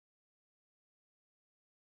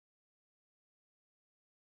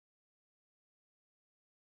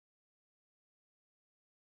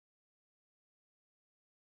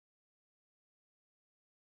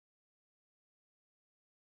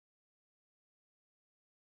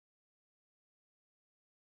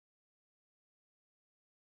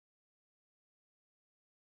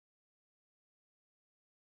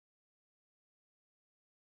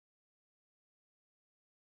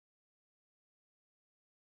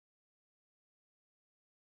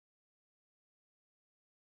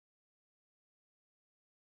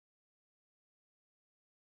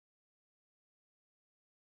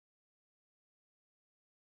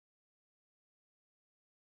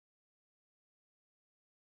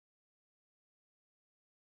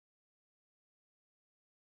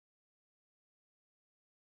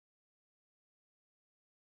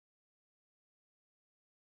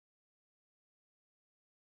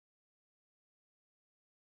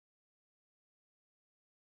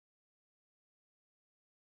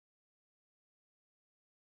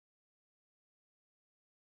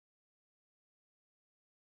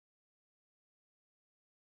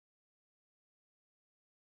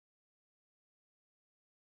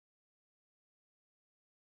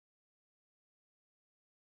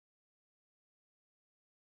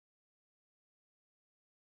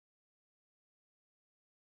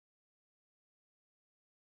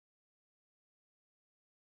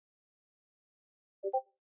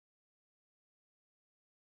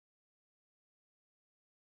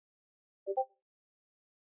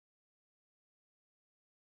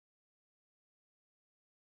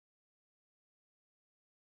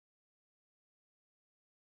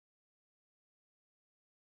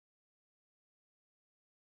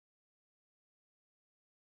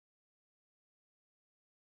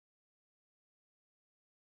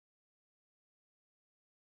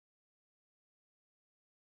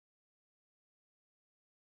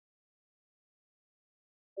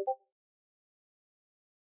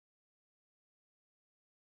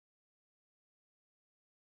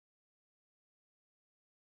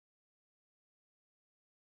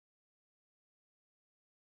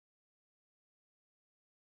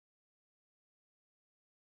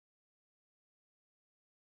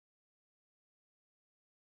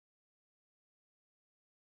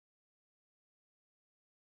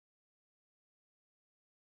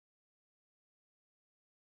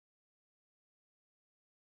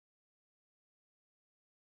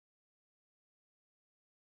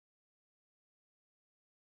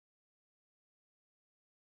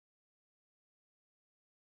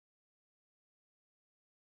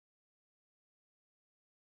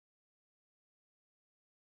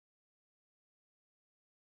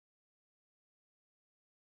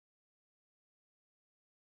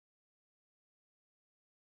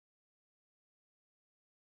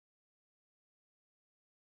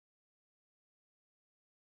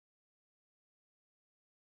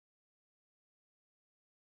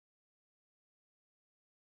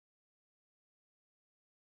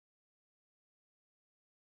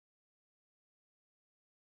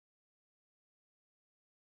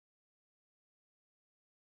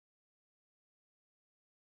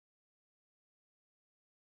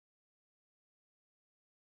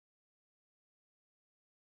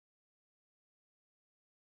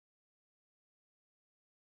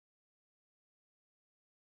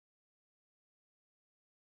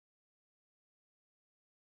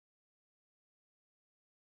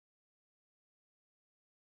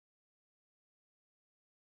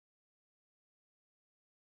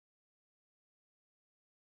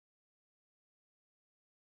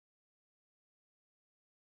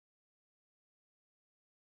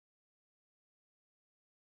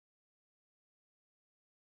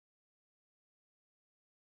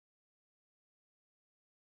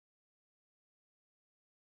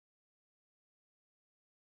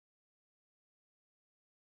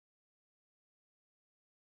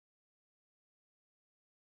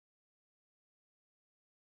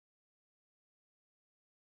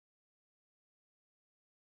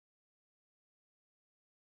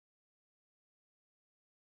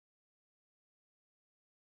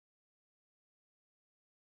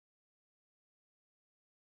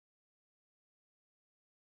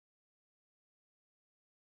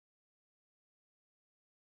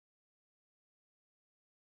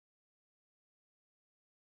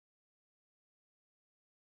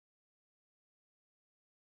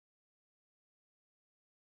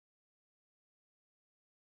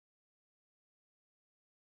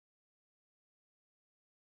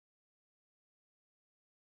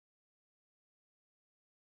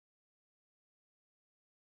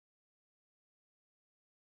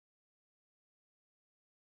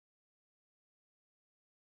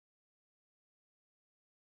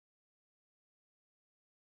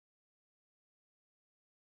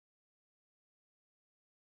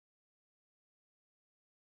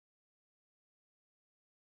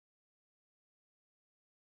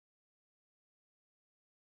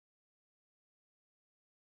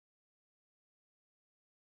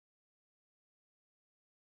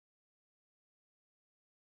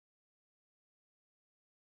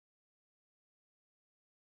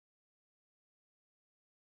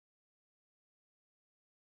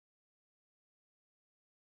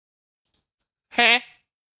Huh?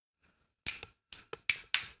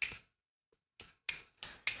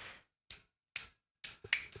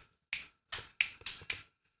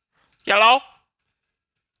 Yellow?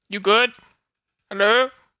 You good? Hello?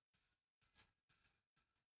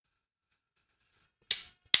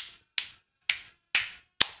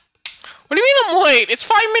 What do you mean I'm late? It's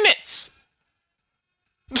 5 minutes!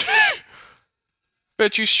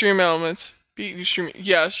 Bet you stream elements.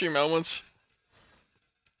 Yeah, stream elements.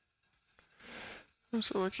 I'm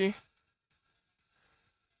so lucky.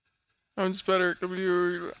 I'm just better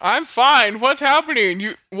at I'm fine. What's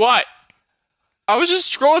happening? What? I was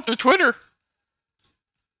just scrolling through Twitter.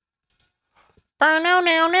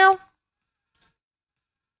 Now.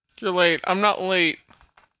 You're late. I'm not late.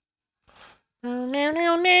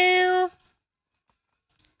 Now.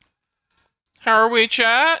 How are we,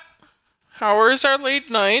 chat? How is our late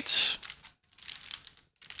nights?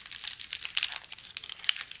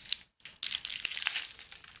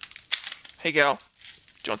 Hey, gal.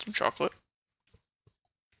 Do you want some chocolate?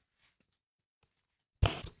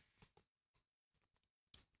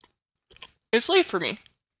 It's late for me.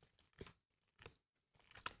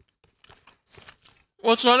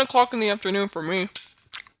 Well, it's 9 o'clock in the afternoon for me.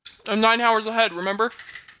 I'm 9 hours ahead, remember?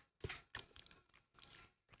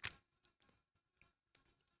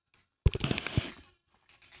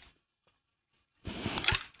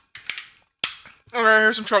 Alright,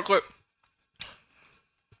 here's some chocolate.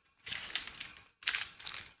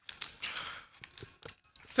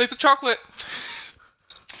 Take the chocolate.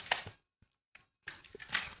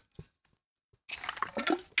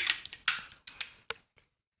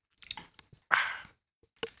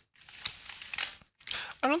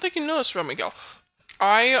 I don't think you know this about Miguel.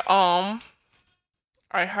 I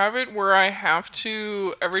have it where I have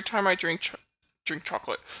to, every time I drink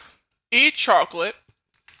chocolate, eat chocolate.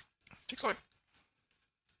 Take a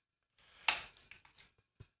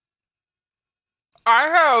I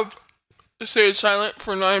have stayed silent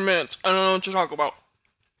for 9 minutes. I don't know what to talk about.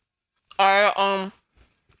 I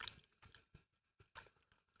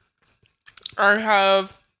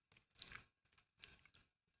have,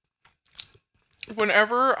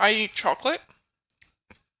 whenever I eat chocolate,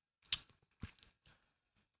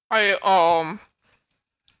 I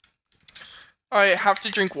have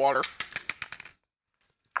to drink water.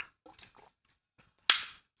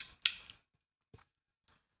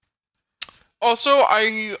 Also,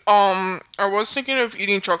 I was thinking of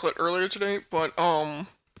eating chocolate earlier today, but,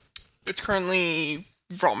 it's currently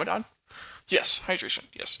Ramadan. Yes, hydration,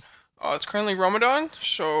 yes. It's currently Ramadan,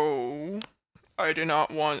 so I'm not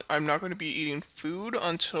going to be eating food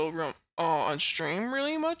until, on stream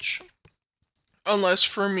really much. Unless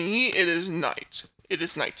for me, it is night. It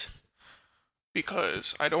is night.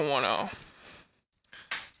 Because I don't want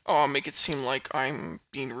to, make it seem like I'm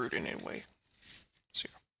being rude in any way. So,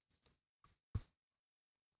 yeah.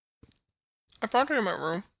 I found it in my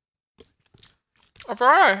room. I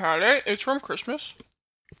forgot I had it. It's from Christmas.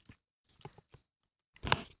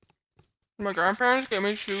 My grandparents gave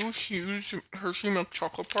me 2 huge Hershey milk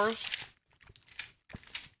chocolate bars.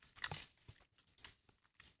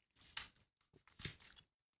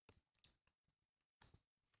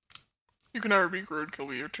 You can never be rude,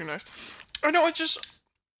 Gilby. You're too nice. I know, it just...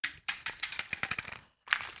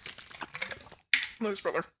 Nice,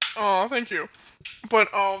 brother. Aw, thank you. But,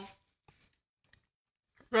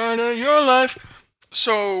 your life.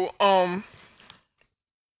 So,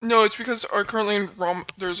 no, it's because currently in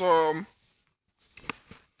there's a,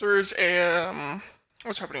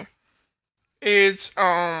 what's happening? It's,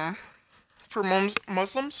 for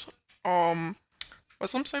Muslims,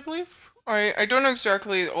 Muslims, I believe? I don't know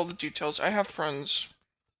exactly all the details. I have friends.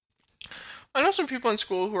 I know some people in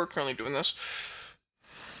school who are currently doing this.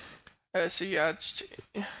 So yeah, it's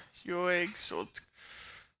your exalt.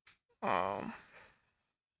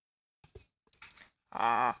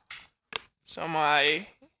 So my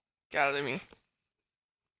Academy.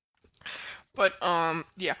 But,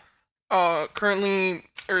 yeah. Currently,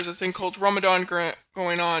 there's a thing called Ramadan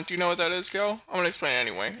going on. Do you know what that is, Gil? I'm gonna explain it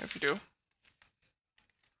anyway, if you do.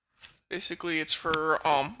 Basically, it's for,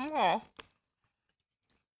 yeah.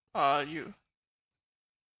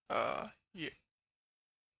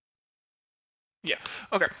 Yeah,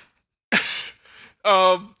 okay.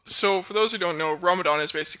 So for those who don't know, Ramadan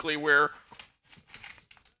is basically where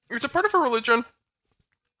it's a part of a religion.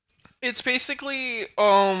 It's basically,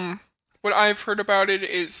 what I've heard about it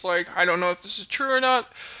is, like, I don't know if this is true or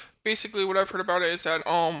not. Basically, what I've heard about it is that,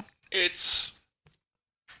 it's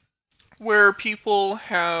where people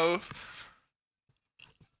have,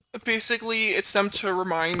 basically, it's them to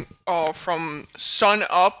remind, from sun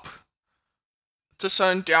up to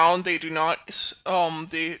sundown, they do not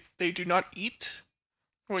they do not eat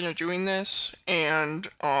when you're doing this, and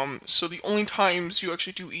so the only times you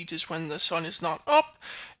actually do eat is when the sun is not up,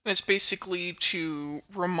 and it's basically to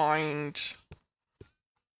remind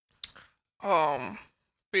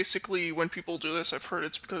basically when people do this, I've heard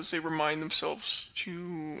it's because they remind themselves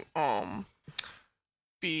to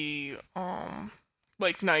be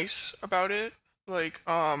like nice about it, like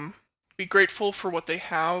be grateful for what they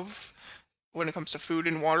have when it comes to food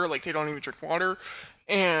and water, like they don't even drink water,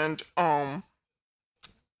 and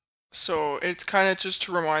so it's kind of just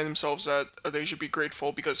to remind themselves that they should be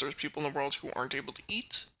grateful because there's people in the world who aren't able to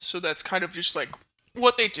eat. So that's kind of just like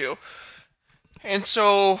what they do. And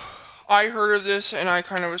so I heard of this and I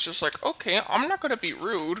kind of was just like, okay, I'm not gonna be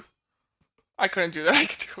rude. I couldn't do that. I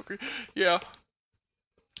could do okay. Yeah.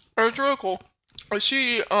 It was really cool. I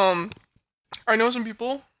see, I know some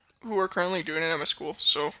people who are currently doing it at my school,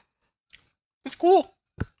 so it's cool.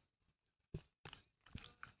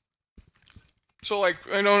 So,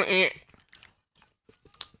 like, I don't eat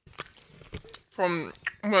from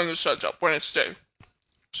when the sun's up, when it's day.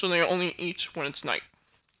 So they only eat when it's night.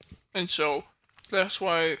 And so, that's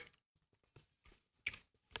why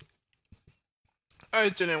I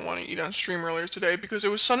didn't want to eat on stream earlier today, because it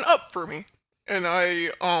was sun up for me. And I,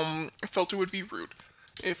 felt it would be rude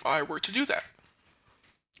if I were to do that.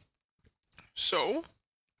 So,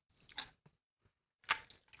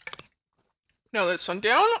 now that it's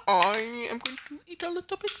sundown, I am going to eat a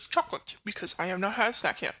little bit of chocolate, because I have not had a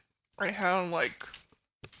snack yet. I had, like,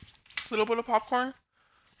 a little bit of popcorn,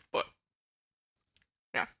 but,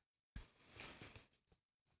 yeah.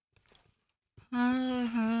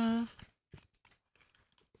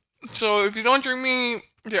 So, if you don't drink me,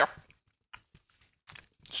 yeah.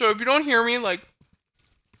 So, if you don't hear me, like,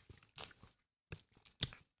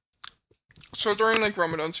 so during, like,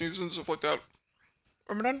 Ramadan season and stuff like that,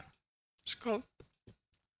 Ramadan? What's it called?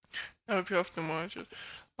 I hope you have to watch it.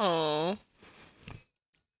 Oh.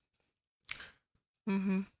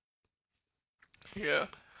 Yeah.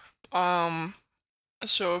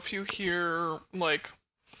 So if you hear, like,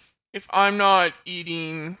 if I'm not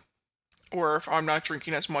eating, or if I'm not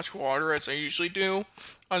drinking as much water as I usually do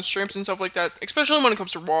on streams and stuff like that, especially when it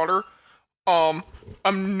comes to water, I'm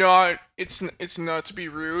not, it's not to be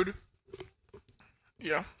rude.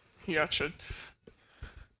 Yeah. Yeah, it should.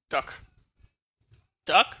 Duck.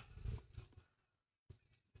 Duck?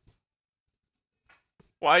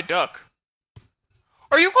 Why duck?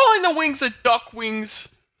 Are you calling the wings a duck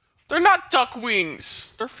wings? They're not duck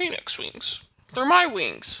wings. They're phoenix wings. They're my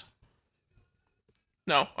wings.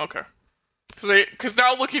 No? Okay. Cause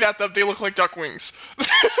now looking at them, they look like duck wings.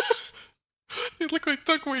 They look like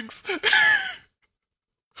duck wings.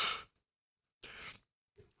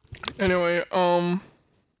 Anyway, why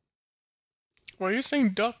are you saying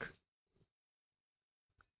duck?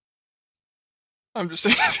 I'm just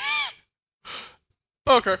saying.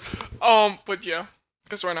 Okay. But yeah.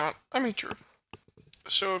 Cause why not? I mean, true.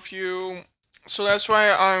 So if you, so that's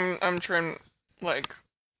why I'm trying, like,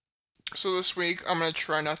 so this week I'm gonna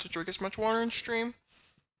try not to drink as much water in stream,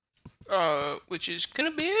 which is kind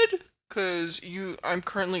of bad, cause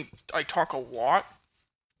I talk a lot,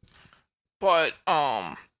 but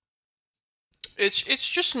it's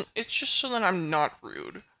just so that I'm not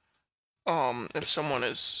rude. If someone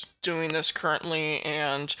is doing this currently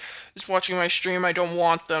and is watching my stream, I don't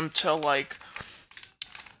want them to, like,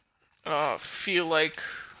 feel like,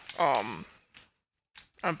 I'm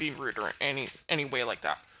being rude or any way like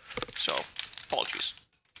that. So, apologies.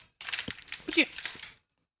 But yeah.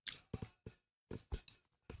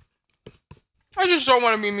 I just don't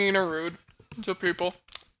want to be mean or rude to people.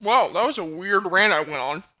 Wow, that was a weird rant I went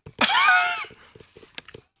on.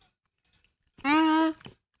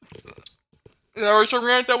 That was a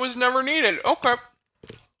rant that was never needed. Okay.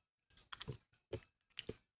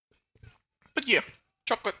 But yeah,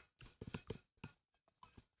 chocolate.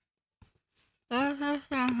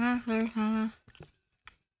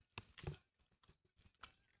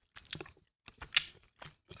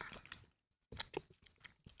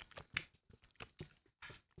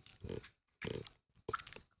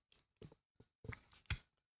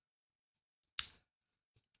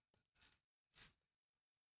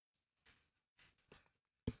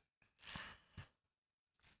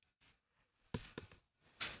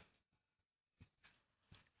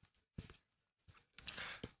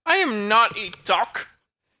 I am not a duck.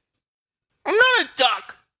 I'm not a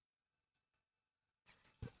duck.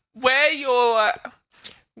 Where your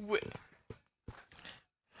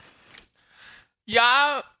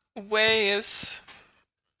ja, where's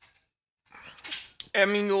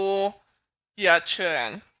Emilio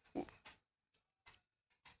Yachan?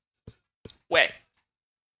 Way.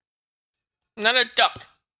 Not a duck.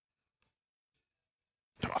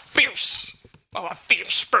 I'm a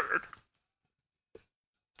fierce bird.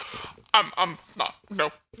 I'm not.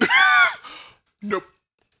 No. Nope.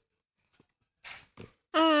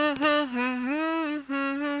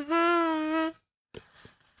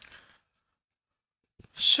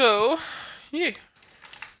 So, yeah.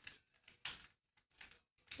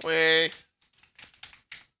 Way.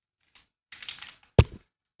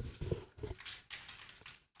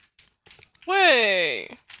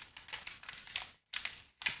 Way.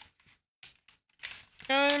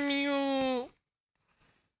 You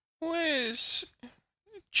was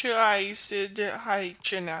choice high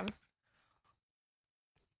channel.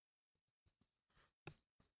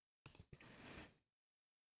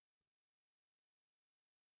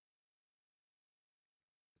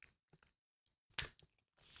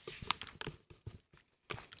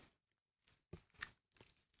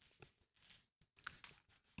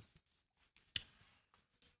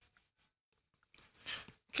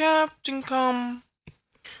 Captain, come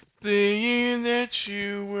the year that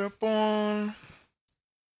you were born.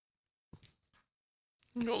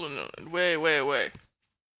 No. Wait.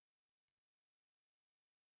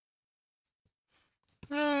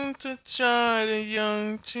 Young to try to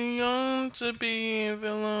young, too young to be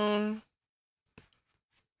alone.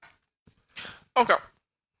 Okay,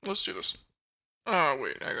 let's do this. Oh,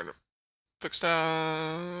 wait, I gotta fix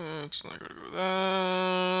that. So then I gotta go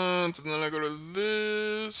that. And then I go to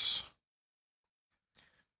this.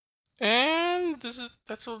 And this is,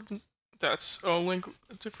 that's a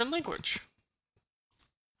different language.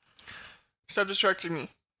 Stop distracting me.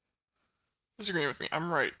 Disagreeing with me.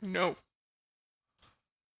 I'm right. No.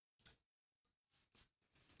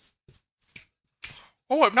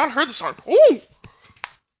 Oh, I've not heard the song. Oh!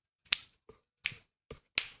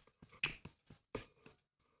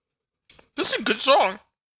 This is a good song.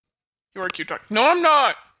 You are a cute duck. No, I'm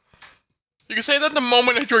not. You can say that the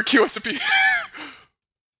moment I join QSP.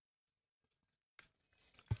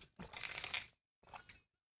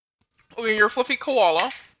 Okay, you're a fluffy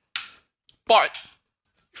koala. But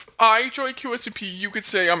if I join QSP, you could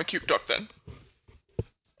say I'm a cute duck then.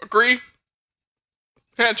 Agree?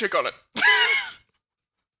 Handshake on it.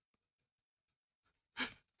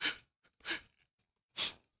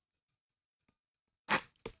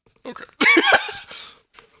 Okay.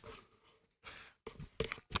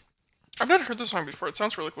 I've never heard this song before. It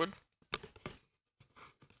sounds really good.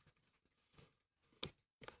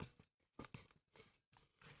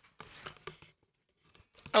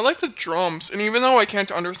 I like the drums, and even though I can't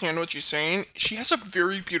understand what she's saying, she has a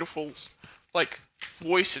very beautiful, like,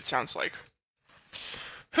 voice, it sounds like.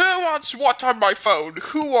 Who wants what on my phone?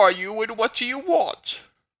 Who are you and what do you want?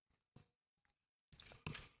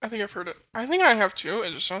 I think I've heard it. I think I have too.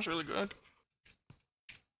 It just sounds really good.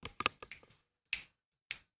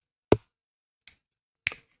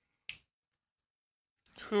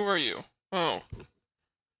 Who are you? Oh.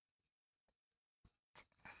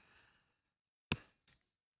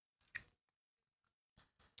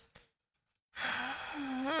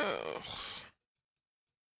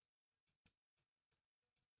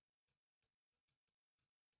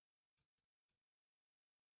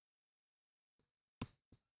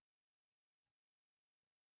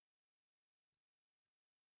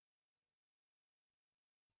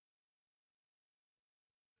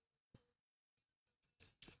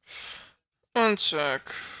 One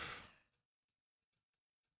sec.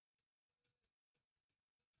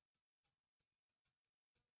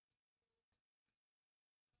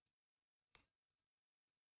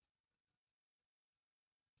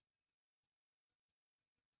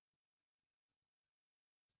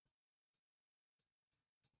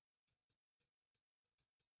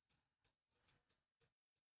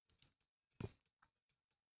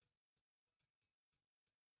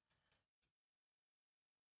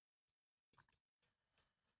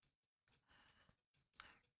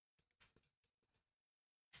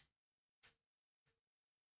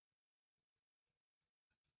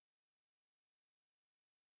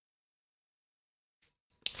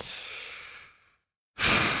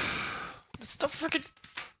 It's the freaking.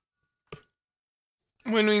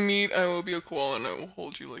 When we meet, I will be a koala and I will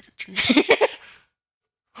hold you like a tree.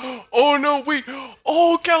 Oh no, wait!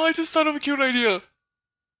 Oh, Cal, I just thought of a cute idea!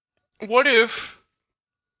 What if,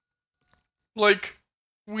 like,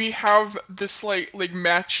 we have this, like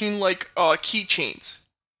matching, like, keychains?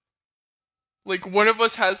 Like, one of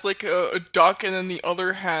us has, like, a duck and then the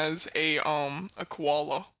other has a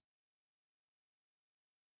koala.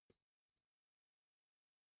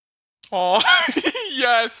 Aw,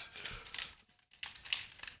 yes!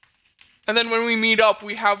 And then when we meet up,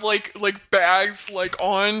 we have like bags like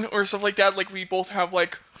on or stuff like that. Like we both have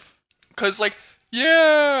like, cause like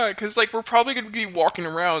yeah, cause like we're probably gonna be walking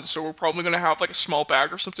around, so we're probably gonna have like a small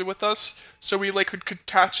bag or something with us. So we like could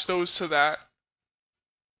attach those to that.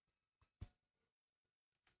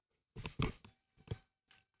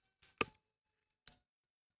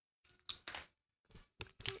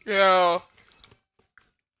 Yeah,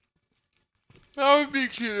 that would be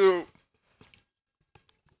cute.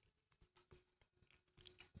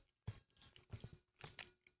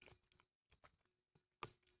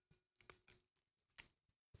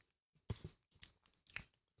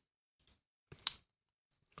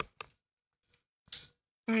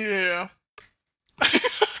 Yeah.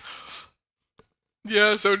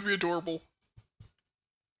 Yes, that would be adorable.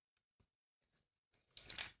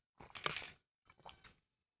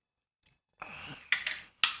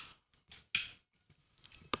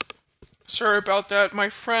 Sorry about that, my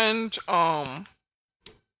friend. Why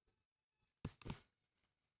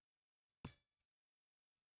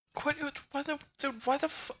the, dude, why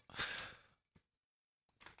the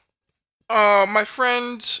my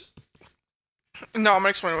friend. No, I'm gonna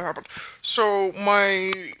explain what happened. So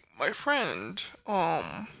my friend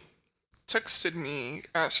texted me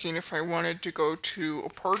asking if I wanted to go to a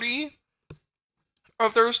party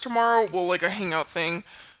of theirs tomorrow. Well, like a hangout thing.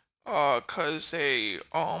 Cause they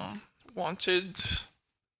wanted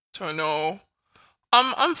to know.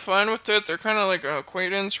 I'm fine with it. They're kind of like an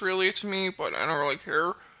acquaintance really to me, but I don't really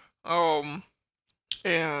care. Um,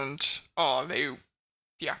 and they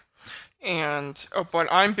yeah. And but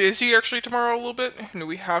I'm busy actually tomorrow a little bit, and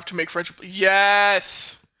we have to make friendship.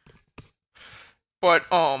 Yes. But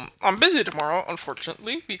I'm busy tomorrow,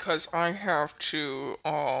 unfortunately, because I have to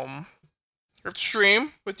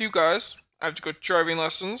stream with you guys. I have to go to driving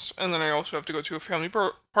lessons, and then I also have to go to a family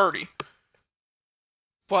party.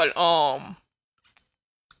 But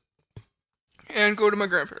and go to my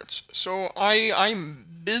grandparents. So I'm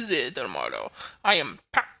busy tomorrow. I am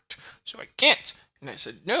packed, so I can't. And I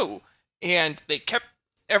said no. And they kept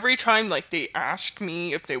every time like they ask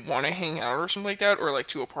me if they want to hang out or something like that, or like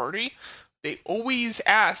to a party, they always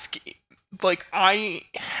ask like I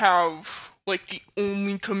have like the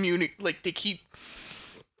only community like they keep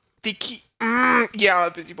yeah,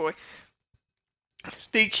 busy boy.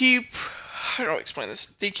 They keep how do I explain this?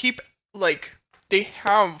 They keep like they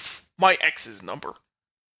have my ex's number.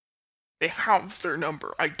 They have their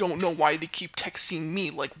number. I don't know why they keep texting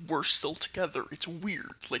me like we're still together. It's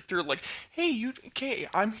weird. Like they're like, "Hey, okay,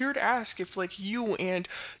 I'm here to ask if like you and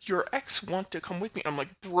your ex want to come with me." I'm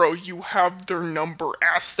like, "Bro, you have their number.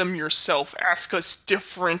 Ask them yourself. Ask us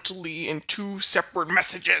differently in two separate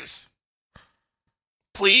messages.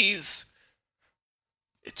 Please."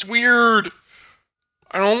 It's weird.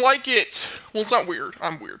 I don't like it. Well, it's not weird.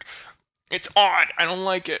 I'm weird. It's odd. I don't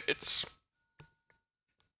like it. It's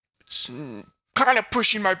kind of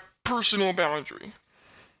pushing my personal boundary.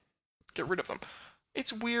 Get rid of them.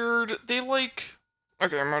 It's weird. They like.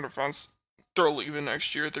 Okay, I'm out of funds. They're leaving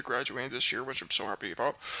next year. They're graduating this year, which I'm so happy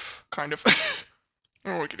about. Kind of.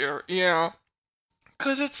 Oh, look at it. Yeah.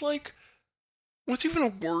 Because it's like. What's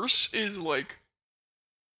even worse is like.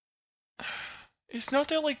 It's not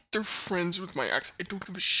that like they're friends with my ex. I don't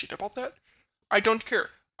give a shit about that. I don't care.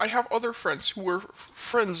 I have other friends who are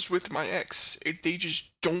friends with my ex. They just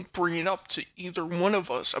don't bring it up to either one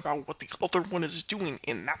of us about what the other one is doing,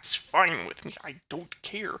 and that's fine with me. I don't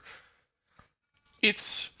care.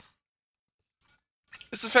 It's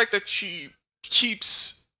the fact that she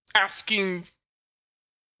keeps asking,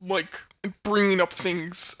 like, bringing up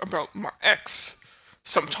things about my ex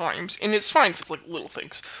sometimes, and it's fine if it's like little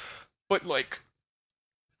things, but like,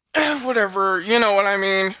 whatever. You know what I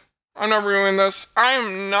mean? I'm not ruining this. I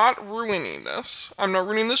am not ruining this. I'm not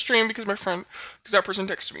ruining the stream because because that person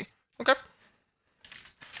texted me. Okay.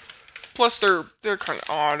 Plus, they're kind of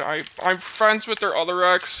odd. I'm friends with their other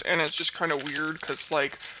ex, and it's just kind of weird because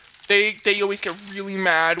like they always get really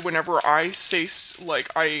mad whenever I say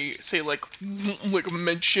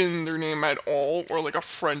mention their name at all or like a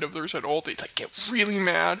friend of theirs at all. They like get really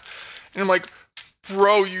mad, and I'm like,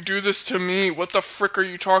 bro, you do this to me. What the frick are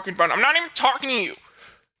you talking about? I'm not even talking to you.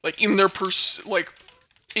 Like in their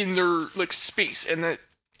in their like space, and that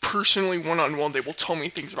personally one-on-one they will tell me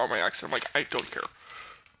things about my ex, and I'm like, I don't care.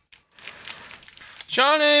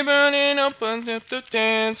 Johnny burning up on the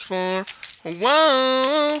dance floor.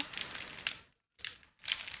 Whoa.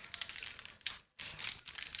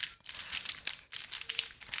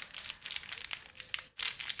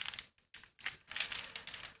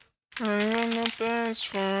 Burning on the dance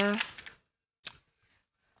floor.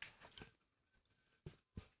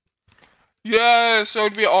 Yes, that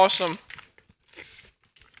would be awesome.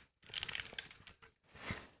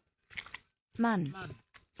 Mann.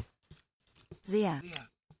 Sehr.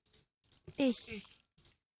 Ich.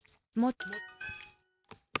 Mut.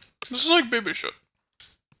 This is like baby shit.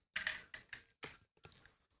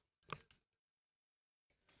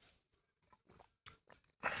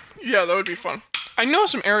 Yeah, that would be fun. I know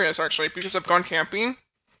some areas actually because I've gone camping,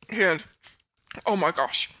 and oh my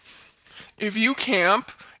gosh, if you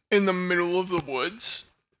camp in the middle of the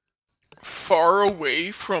woods, far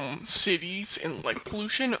away from cities and light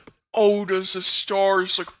pollution, oh, does the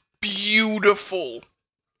stars look beautiful.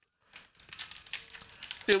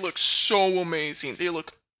 They look so amazing.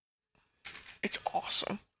 It's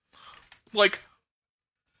awesome. Like,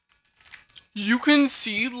 you can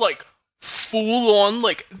see, like, full on,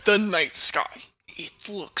 like, the night sky. It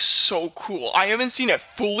looks so cool. I haven't seen it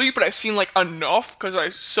fully, but I've seen, like, enough, because I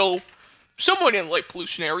still somewhat in light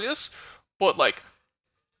pollution areas, but, like,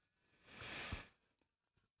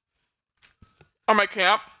 on my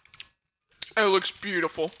camp, it looks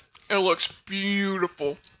beautiful. It looks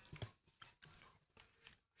beautiful.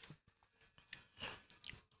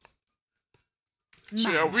 So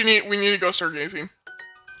yeah, we need to go stargazing.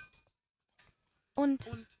 Und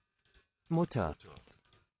Mutter.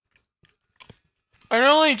 I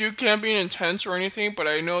don't really do camping in tents or anything, but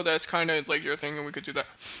I know that's kind of like your thing, and we could do that.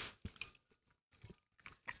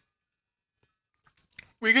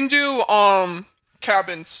 We can do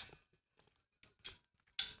cabins.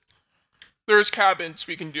 There's cabins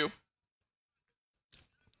we can do.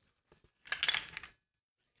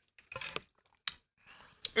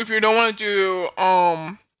 If you don't want to do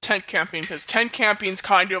tent camping, because tent camping's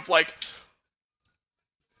kind of like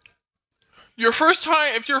your first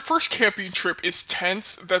time. If your first camping trip is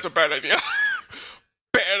tents, that's a bad idea.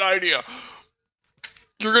 Bad idea.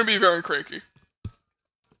 You're gonna be very cranky.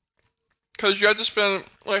 Because you have to spend,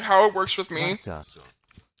 like, how it works with me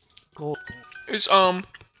is,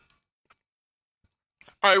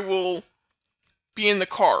 I will be in the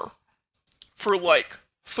car for, like,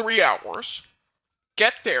 3 hours.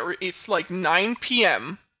 Get there, it's, like, 9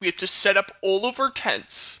 p.m. We have to set up all of our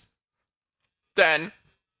tents. Then,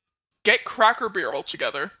 get Cracker Barrel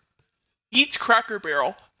together. Eat Cracker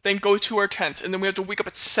Barrel. Then go to our tents. And then we have to wake up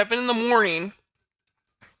at 7 in the morning.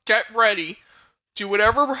 Get ready. Do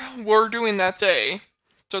whatever we're doing that day.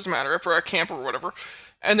 Doesn't matter if we're at camp or whatever.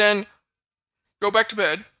 And then go back to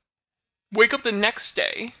bed. Wake up the next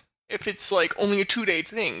day. If it's like only a 2-day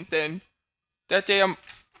thing, then that day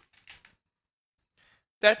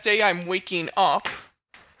I'm waking up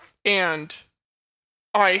and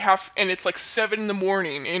it's like 7 in the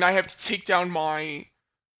morning and I have to take down my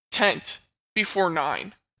tent before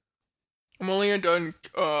 9. I'm only done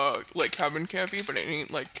like cabin camping, but it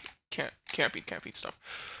ain't like camping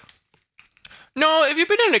stuff. No, if you've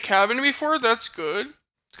been in a cabin before, that's good.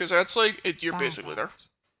 Because that's like, you're basically there.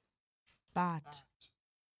 Bad.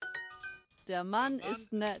 Der Mann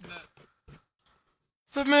ist nett.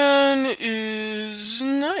 The man is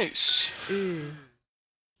nice. Ü.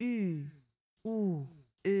 U.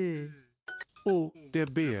 Ö. Oh, der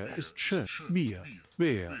Bär ist schön. Bier.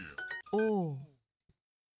 Bär. O.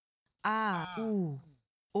 A. U.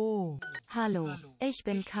 O. Hallo, ich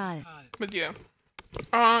bin Karl. But yeah.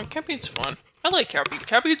 Camping's fun. I like camping.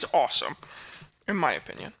 Camping's awesome. In my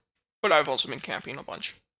opinion. But I've also been camping a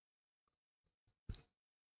bunch.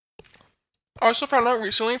 I also found out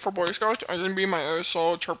recently for Boy Scouts, I can be my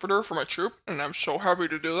ASL interpreter for my troop, and I'm so happy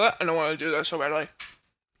to do that, and I want to do that so badly.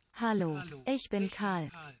 Hallo, ich bin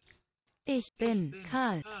Karl. Ich bin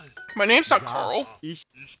Karl. My name's not Carl.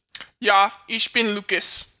 Ja, ich bin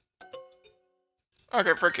Lucas.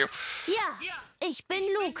 Okay, frick you. Ja, ich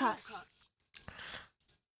bin Lukas.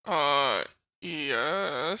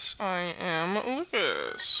 Yes, I am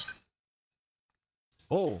Lucas.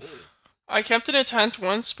 Oh. I camped in a tent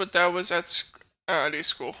once, but that was at a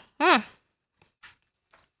school. Okay,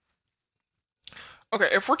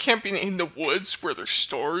 if we're camping in the woods where there's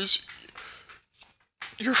stores,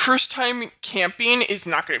 your first time camping is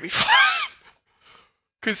not going to be fun.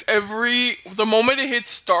 Because the moment it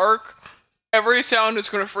hits dark, every sound is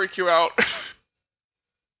going to freak you out.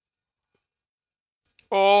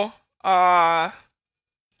 Oh,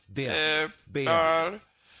 Der Bär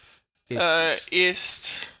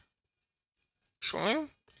ist... Entschuldigung?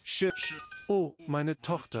 Oh, meine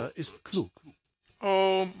Tochter ist klug.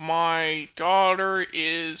 Oh, my daughter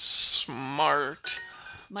is smart.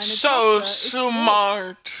 Meine So Tochter ist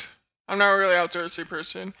smart. I'm not a really outdoorsy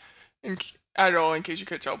person at all, in case you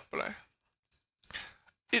could tell, but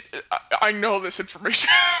I know this information.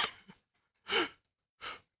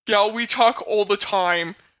 Yeah, we talk all the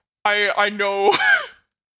time. I know.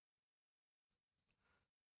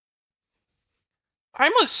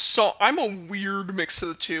 I'm a weird mix of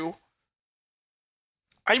the two.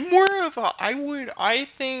 I'm more of a, I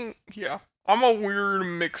think, yeah. I'm a weird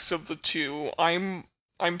mix of the two. I'm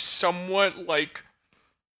somewhat like,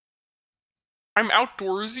 I'm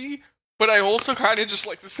outdoorsy, but I also kind of just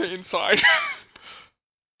like to stay inside.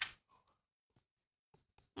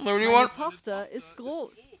 What do you Meine want? Tochter ist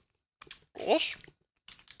groß. Gosh.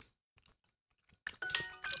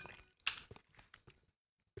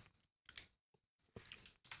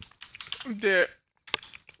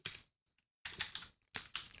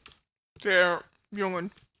 Der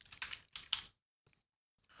Jungen.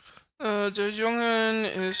 Der Jungen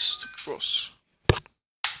ist groß.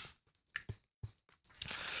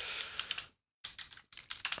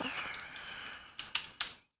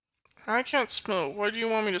 I can't spell. What do you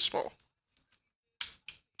want me to spell?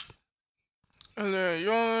 Der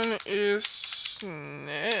Jungen ist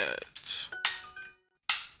nett.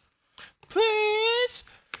 Please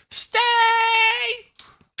stay.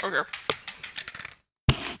 Okay.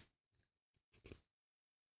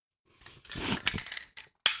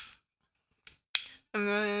 And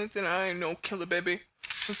then I know kill a baby.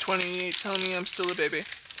 I'm 28, tell me I'm still a baby.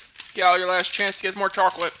 Gal, your last chance to get more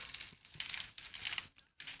chocolate.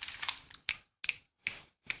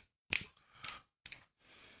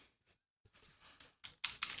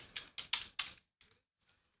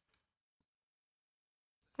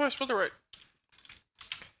 Oh, I spelled it right.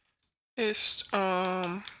 Ist,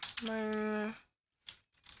 mein...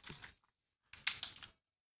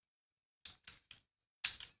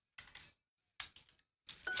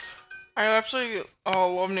 I absolutely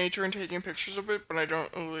love nature and taking pictures of it, but I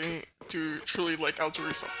don't really truly like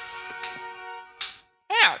outdoor stuff.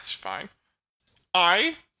 Yeah, it's fine.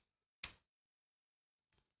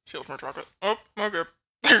 Steals more chocolate. Oh, okay.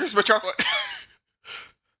 There's my chocolate.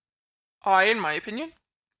 In my opinion,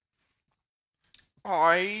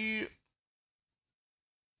 I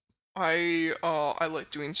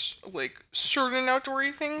like doing like certain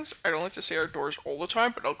outdoorsy things. I don't like to stay outdoors all the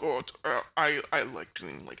time, but I'll go out. I like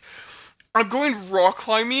doing like, I'm going rock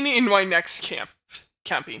climbing in my next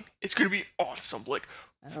camping. It's gonna be awesome. Like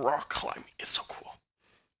rock climbing, it's so cool.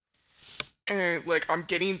 And like I'm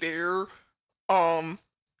getting there,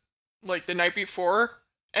 like the night before,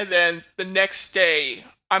 and then the next day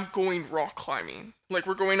I'm going rock climbing. Like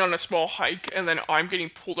we're going on a small hike, and then I'm getting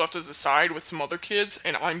pulled off to the side with some other kids,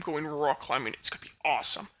 and I'm going rock climbing. It's gonna be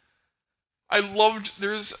awesome. I loved,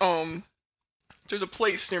 there's a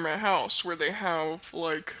place near my house where they have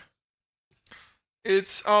like,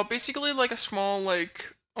 it's basically like a small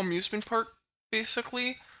like amusement park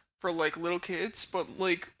basically for like little kids, but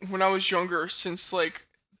like when I was younger, since like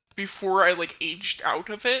before I like aged out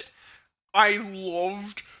of it, I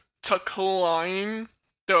loved to climb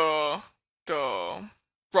the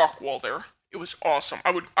rock wall there. It was awesome.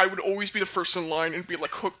 I would always be the first in line and be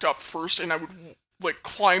like hooked up first, and I would like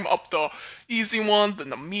climb up the easy one, then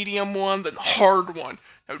the medium one, then the hard one.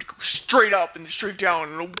 I would go straight up and straight down,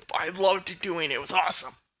 and I loved doing it. It was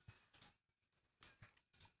awesome.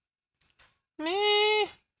 Me.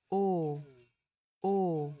 Oh.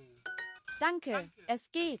 Oh. Danke, es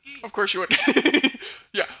geht. Of course you would.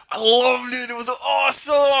 Yeah, I loved it. It was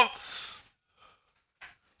awesome.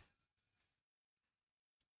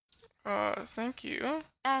 Thank you.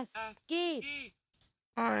 Es geht.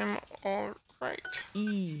 I'm alright.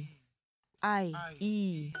 I.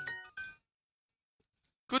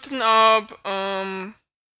 Guten Abend,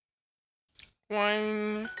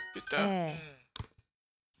 Wein, bitte.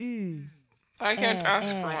 Ü. I can't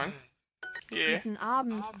ask for one. Yeah. Guten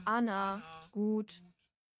Abend, Anna. Guten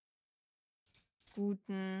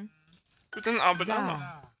Guten Abend,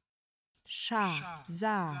 Anna.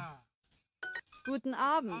 Sa. Guten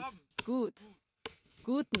Abend. Gut.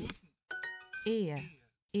 Guten. Ene.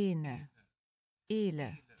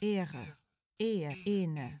 Ele. Ehre.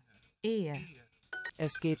 Ene. Ehe.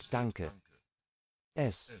 Es geht, danke.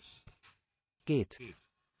 Es geht.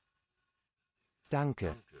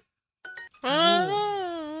 Danke.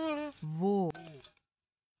 Wo.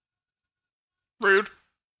 Rude.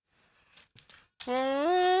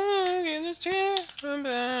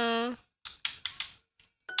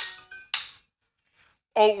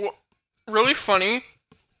 Oh, really funny.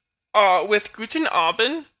 With Guten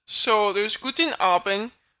Abend, so there's Guten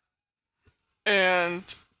Abend,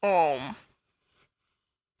 and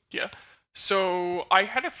yeah. So I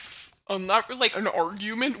had not really like an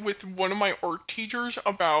argument with one of my art teachers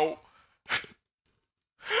about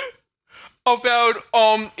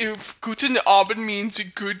if Guten Abend means a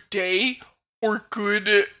good day or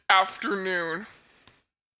good afternoon.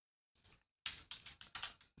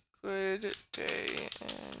 Good day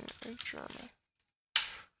in German.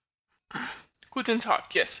 Guten Tag,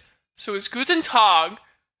 yes. So it's Guten Tag,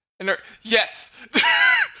 and yes.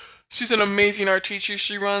 She's an amazing art teacher.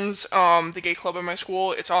 She runs the gay club at my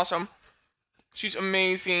school. It's awesome. She's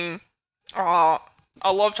amazing. I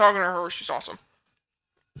love talking to her. She's awesome.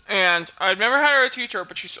 And I've never had her a teacher,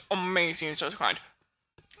 but she's amazing and so kind.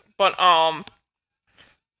 But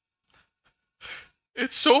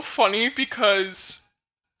it's so funny because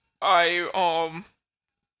I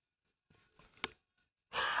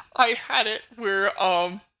had it where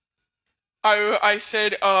I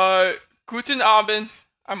said Guten Abend.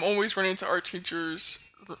 I'm always running to art teachers.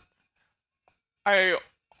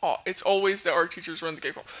 It's always the art teachers run the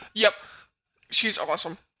gay club. Yep, she's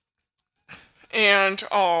awesome. And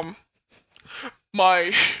I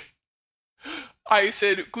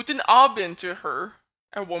said Guten Abend to her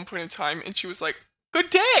at one point in time, and she was like, "Good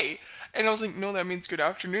day." And I was like, "No, that means good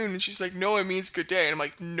afternoon." And she's like, "No, it means good day." And I'm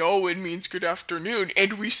like, "No, it means good afternoon."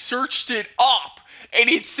 And we searched it up, and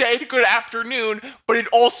it said good afternoon, but it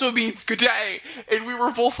also means good day. And we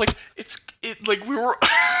were both like, we were,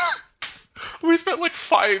 we spent like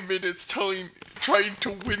 5 minutes trying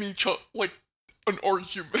to win each other, like, an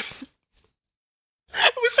argument.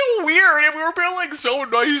 It was so weird, and we were being like so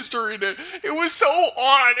nice during it. It was so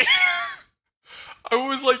odd. I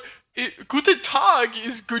was like, Guten Tag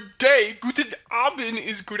is good day. Guten Abend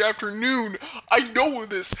is good afternoon. I know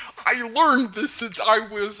this. I learned this since I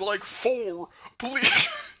was like 4. Please.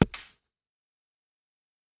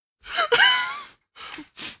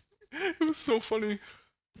 It was so funny.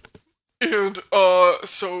 And,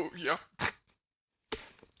 so, yeah.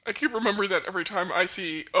 I keep remembering that every time I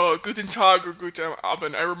see, Guten Tag or Guten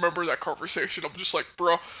Abend, I remember that conversation. I'm just like,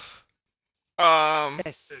 bro.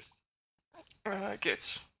 Es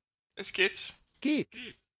Geht's. Es geht's. geht.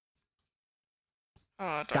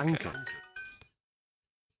 Danke. Danke.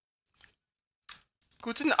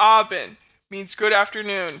 Guten Abend means good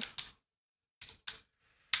afternoon.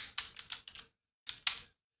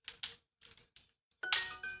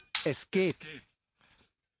 Es geht.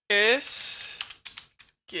 Es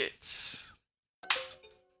geht's.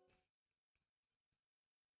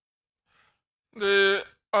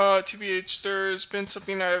 TBH, there's been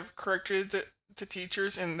something I've corrected the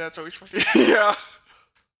teachers, and that's always funny. Yeah.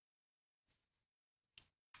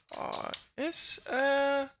 Es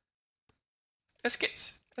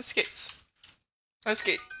geht's. Es geht's. Es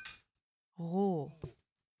geht. Roh.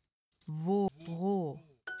 Roh. Roh.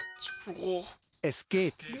 Es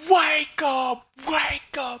geht. Wake up!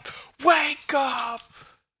 Wake up! Wake up!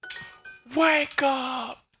 Wake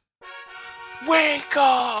up! Wake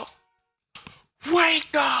up!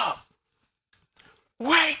 Wake up!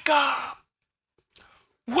 Wake up!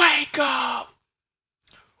 Wake up!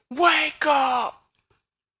 Wake up!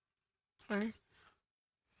 Honey?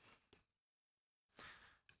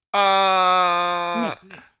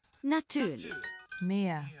 Natürlich.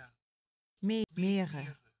 Meer.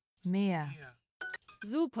 Meere. Meer.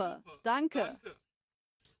 Super, danke.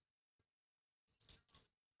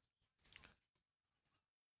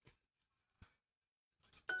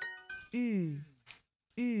 Ü.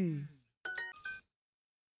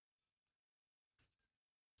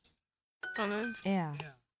 R.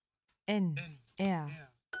 N. R.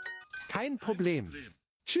 Kein Problem.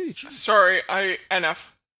 Tschüss. Sorry,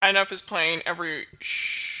 NF. NF is playing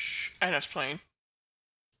NF's playing.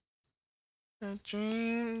 A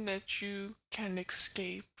dream that you can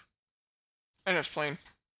escape. NF's playing.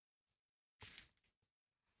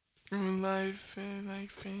 Life in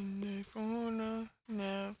the corner,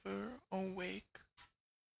 never awake.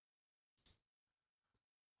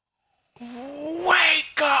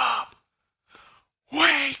 Wake up!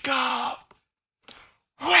 Wake up!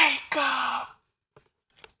 Wake up!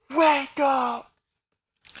 Wake up!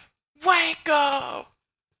 Wake up!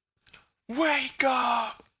 Wake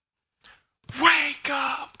up! Wake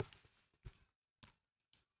up!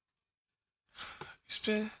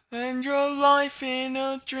 Spend your life in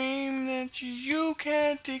a dream that you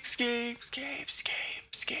can't escape. Escape.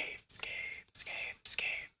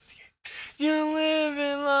 You live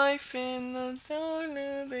in life in the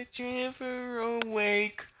darkness that you never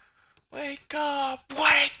awake. Wake up!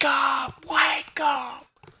 Wake up! Wake up!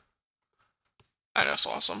 And that's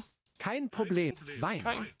awesome. Kein Problem.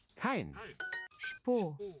 Wein. Kein.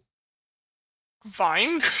 Spo.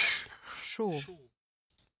 Vine? Scho.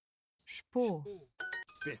 Spo.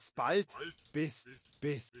 Bis bald. Bis.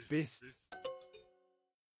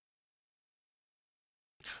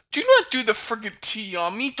 Do not do the friggin' T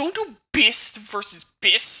on me. Don't do Bist versus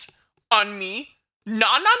Biss on me.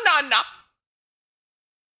 Nah.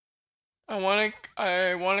 I wanna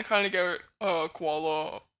kind of get a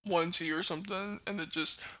koala onesie or something, and then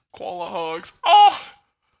just Koala hugs. Oh!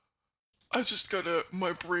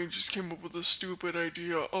 My brain just came up with a stupid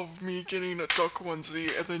idea of me getting a duck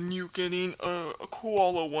onesie and then you getting a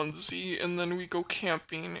koala onesie, and then we go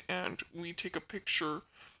camping and we take a picture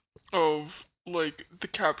of, like, the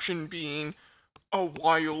caption being a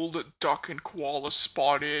wild duck and koala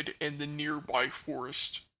spotted in the nearby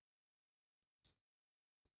forest.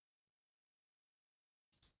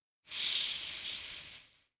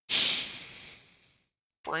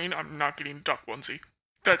 Brain, I'm not getting duck onesie.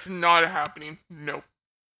 That's not happening. Nope.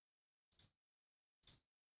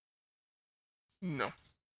 No.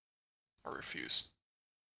 I refuse.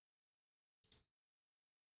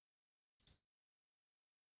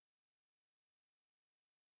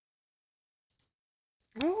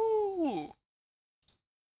 Ooh.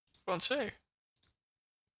 Francais.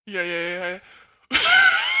 Yeah.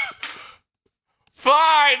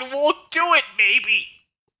 Fine, we'll do it, maybe.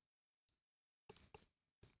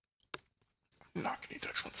 I'm not getting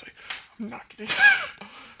text once I'm not getting.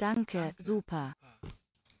 Danke, super.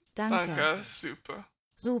 Danke. Danke, super.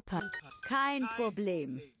 Super. Kein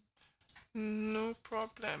Problem. No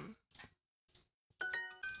problem.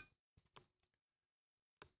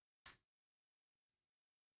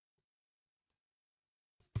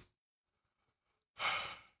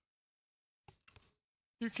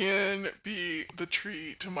 You can be the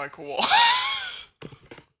tree to my koala.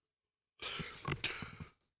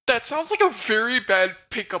 That sounds like a very bad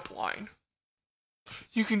pickup line.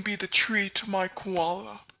 You can be the tree to my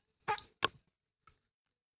koala.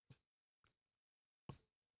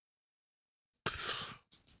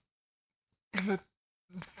 And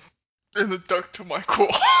the duck to my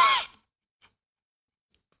koala.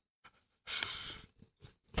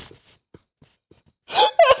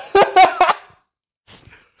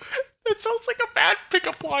 It sounds like a bad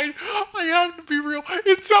pickup line. I have to be real.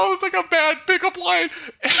 It sounds like a bad pickup line.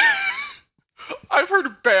 I've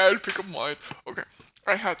heard bad pickup lines. Okay,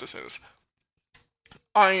 I have to say this.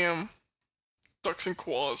 Ducks and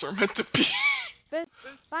koalas are meant to be. Bis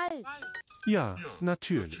bald. Ja,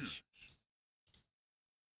 natürlich.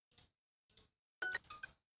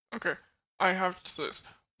 Okay, I have to say this.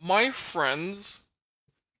 My friends,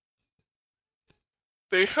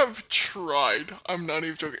 they have tried. I'm not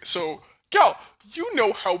even joking. So, Gal, you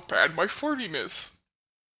know how bad my flirting is.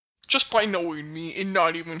 Just by knowing me and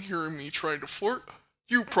not even hearing me trying to flirt,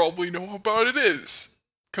 you probably know how bad it is.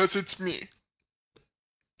 'Cause it's me.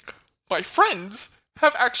 My friends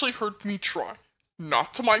have actually heard me try.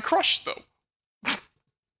 Not to my crush, though.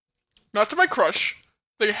 Not to my crush.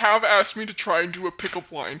 They have asked me to try and do a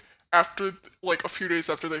pickup line after, like, a few days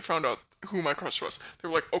after they found out who my crush was. They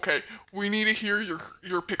were like, okay, we need to hear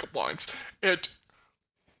your pickup lines. And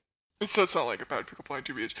it does sound like a bad pickup line,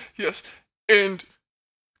 TBH. Yes. And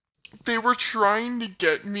they were trying to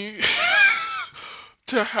get me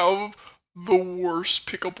to have the worst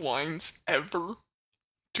pickup lines ever.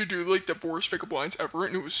 To do, like, the worst pickup lines ever,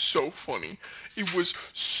 and it was so funny. It was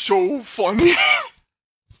so funny.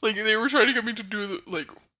 Like, they were trying to get me to do, like,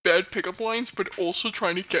 bad pickup lines, but also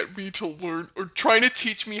trying to get me to learn, or trying to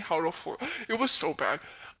teach me how to flirt. It was so bad.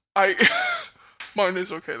 Mine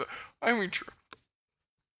is okay, though. I mean, true.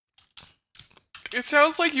 It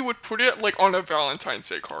sounds like you would put it, like, on a Valentine's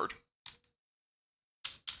Day card.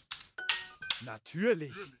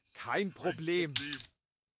 Natürlich. Kein Problem.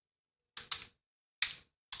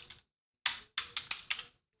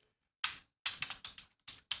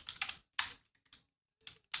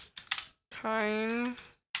 Kein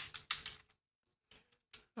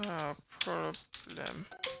Problem.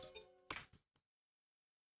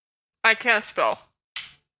 I can't spell.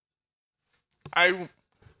 I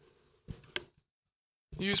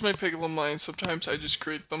use my pickup lines. Sometimes I just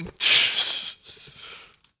create them.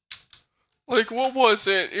 Like, what was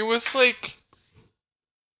it? It was like...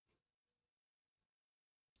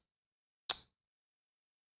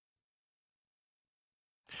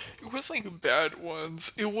 It was like bad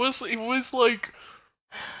ones. It was like...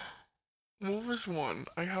 What was one?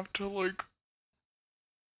 I have to, like...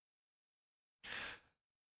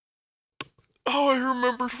 Oh, I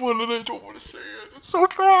remembered one and I don't want to say it. It's so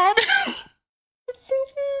bad. It's so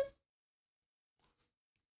bad.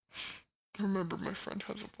 I remember my friend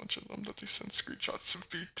has a bunch of them that they send screenshots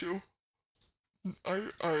of me to.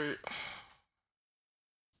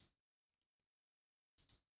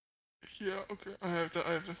 Yeah, okay. I have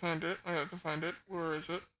to find it. I have to find it. Where is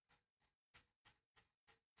it?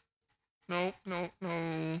 No.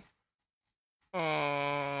 Come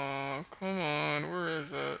on. Where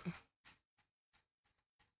is it?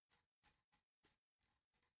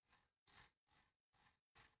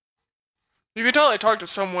 You can tell I talked to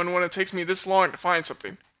someone when it takes me this long to find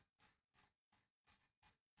something.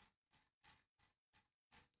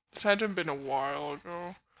 This had to have been a while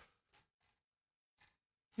ago.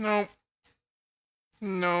 No.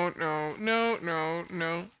 No, no, no, no,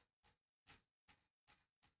 no.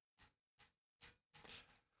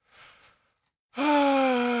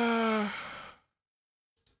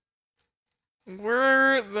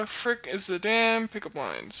 Where the frick is the damn pickup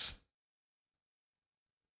lines?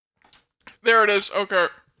 There it is, okay.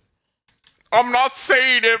 I'm not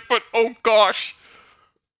saying it, but oh gosh.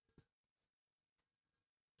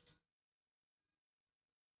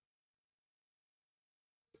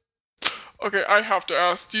 Okay, I have to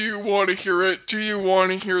ask, do you want to hear it? Do you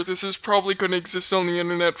want to hear this is probably going to exist on the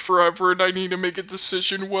internet forever, and I need to make a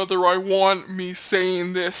decision whether I want me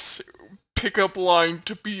saying this pickup line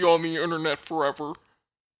to be on the internet forever.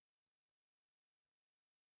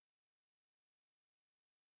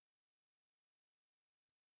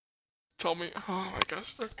 Tell me. Oh, I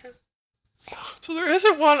guess. Okay. So there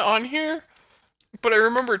isn't one on here, but I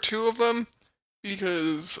remember two of them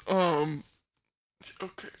because,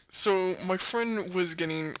 okay, so my friend was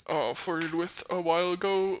getting flirted with a while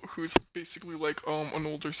ago, who's basically like an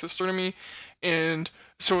older sister to me, and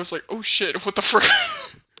so I was like, oh shit, what the frick?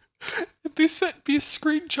 They sent me a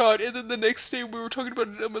screenshot, and then the next day we were talking about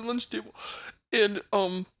it at my lunch table, and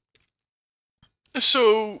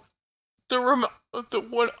so the one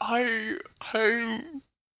I'm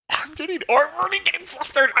already getting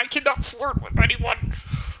flustered. I cannot flirt with anyone.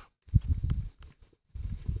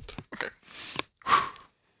 Okay.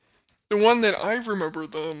 The one that I remember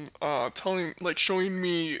them showing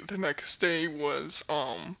me the next day was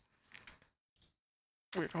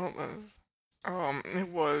wait, hold on. It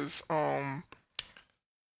was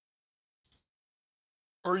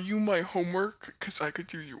are you my homework? 'Cause I could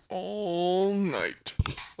do you all night.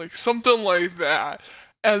 Like something like that.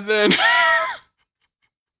 And then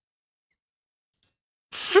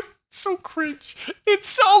so cringe. It's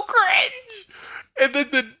so cringe.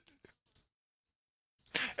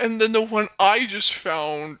 And then the one I just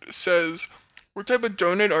found says, what type of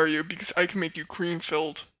donut are you? Because I can make you cream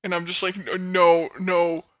filled. And I'm just like, no.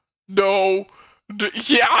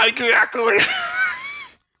 Yeah, exactly.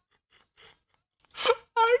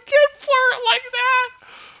 I can't flirt like that.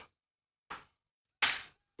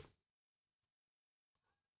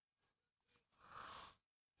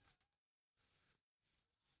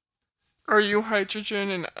 Are you hydrogen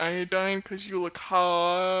and iodine? Because you look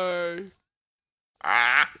high.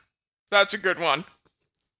 Ah, that's a good one.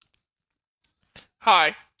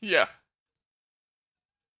 Hi, yeah.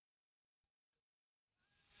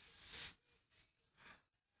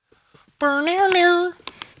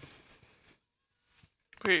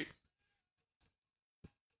 Wait.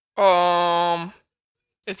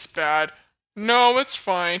 It's bad. No, it's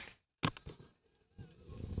fine.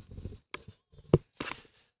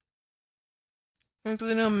 I'm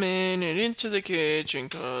a minute into the kitchen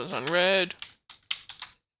 'cause I'm red.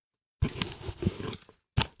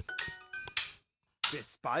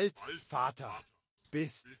 Bis bald, Vater.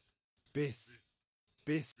 Bis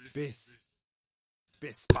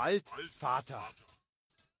bald, Vater.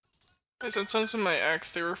 I sent some to my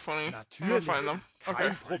ex, they were funny. I'm gonna Natürlich, find them. Okay.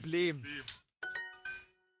 kein Problem.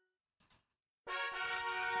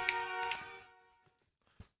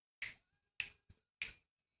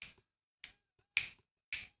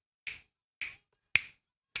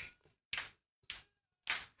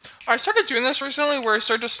 I started doing this recently where I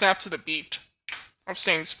started to snap to the beat of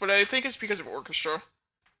things, but I think it's because of orchestra.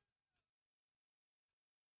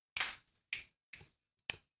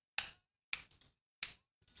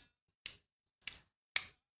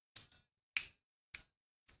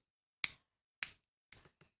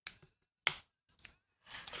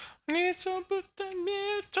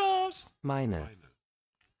 Meine.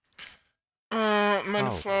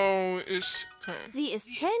 Meine Frau ist... Sie ist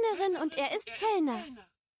Kellnerin und er ist Kellner.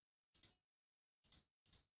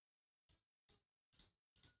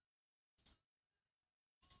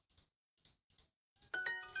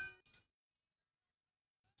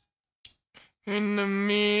 In the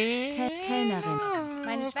middle. Kellnerin.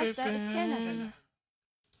 Meine Schwester ist Kellnerin.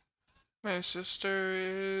 My sister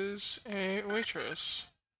is a waitress.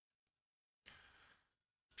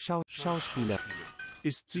 Schauspieler.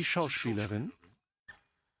 Ist sie Schauspielerin?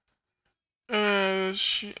 Is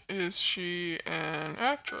she an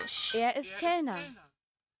actress? Er ist Kellner.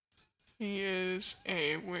 He is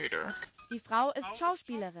a waiter. Die Frau ist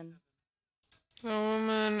Schauspielerin. The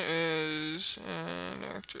woman is an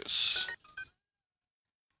actress.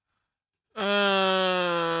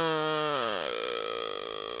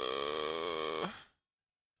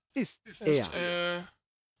 Ist Ist er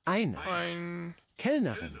eine ein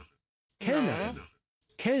Kellnerin? Kellnerin.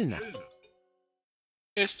 Kellner.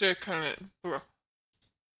 It's the kind of.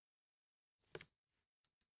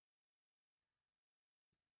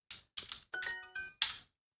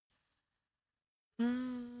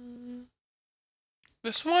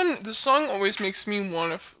 This song always makes me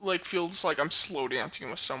want to like feels like I'm slow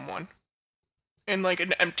dancing with someone in like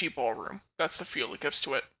an empty ballroom. That's the feel it gives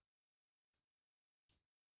to it.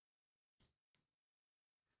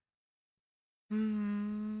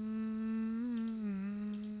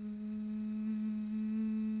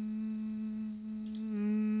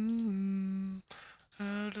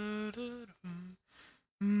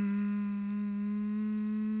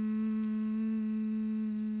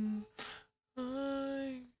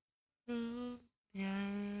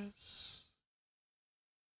 Yes.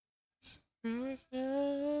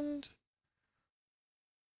 And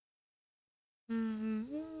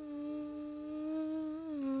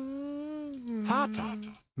Vater.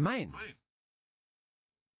 Mein.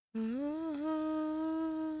 You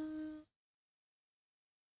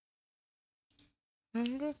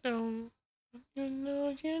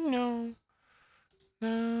know,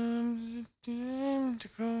 time to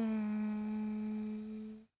go.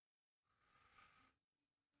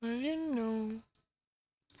 You know.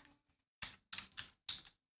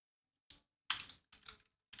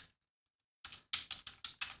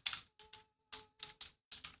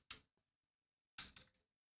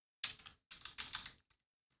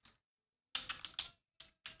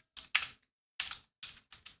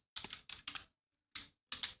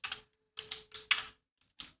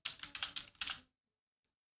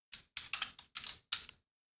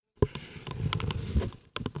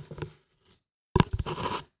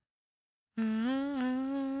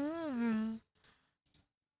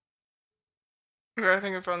 Okay, I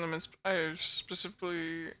think I found them. I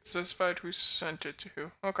specifically specified who sent it to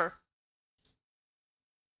who. Okay.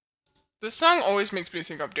 This song always makes me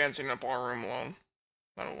think of dancing in a ballroom alone.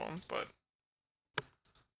 Not alone, but.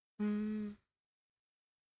 Him,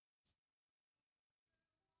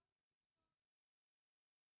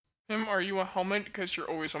 are you a helmet? Because you're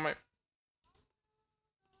always on my.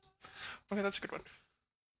 Okay, that's a good one.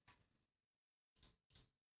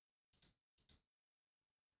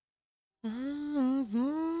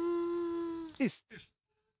 Ist.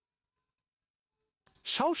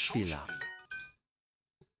 Schauspieler.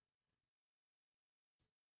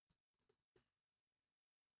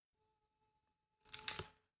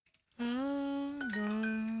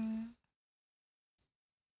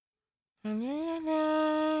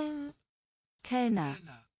 Kellner.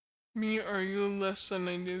 Me, are you less than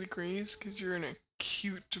 90 degrees? Because you're in a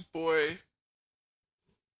cute boy.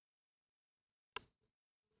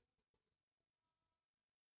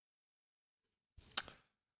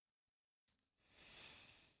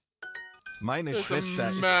 Meine That's Schwester a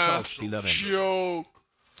ist math Schauspielerin. joke.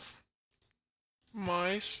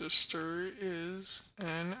 My sister is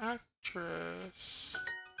an actress.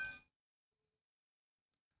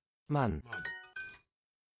 Mann.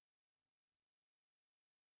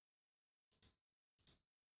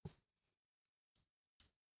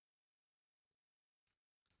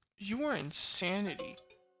 You are insanity.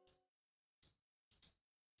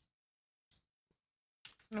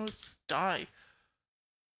 No, it's die.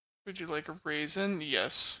 Would you like a raisin?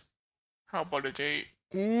 Yes. How about a date?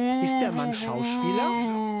 Ooh. Ist der Mann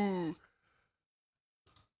Schauspieler?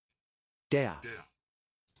 Der.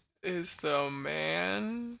 Is the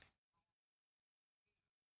man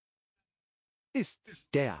Ist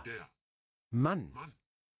der Mann.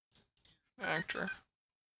 actor?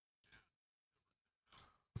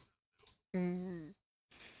 Ooh.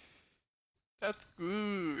 That's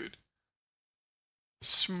good.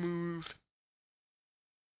 Smooth.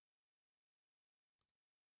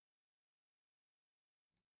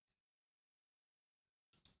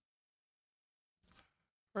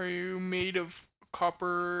 Are you made of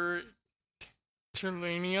copper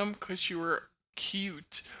titanium? Cause you were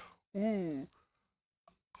cute. Ooh.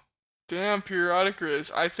 Damn, periodic riz.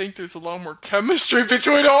 I think there's a lot more chemistry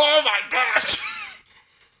between. Oh my gosh!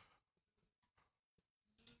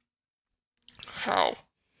 How?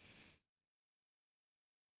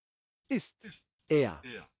 Ist er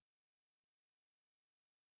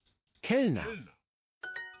Kellner.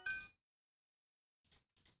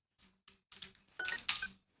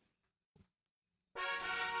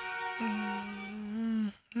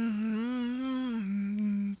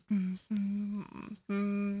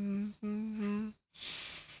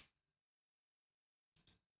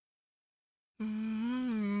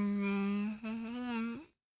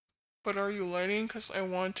 But are you lighting? Cause I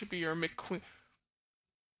want to be your McQueen.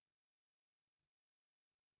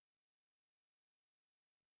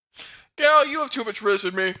 Gal, you have too much riz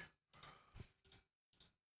in me.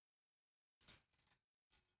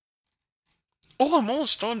 Oh, I'm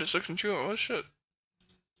almost done to section 2. Oh, shit.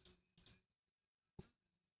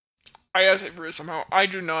 I have to read somehow. I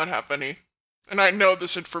do not have any. And I know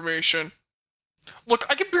this information. Look,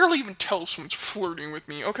 I can barely even tell if someone's flirting with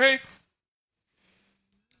me, okay?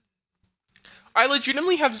 I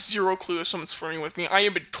legitimately have zero clue if someone's flirting with me. I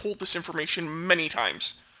have been told this information many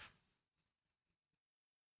times.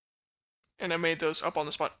 And I made those up on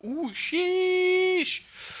the spot. Ooh, sheesh.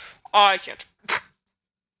 I can't.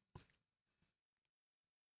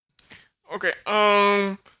 Okay,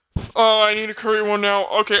 I need to create one now.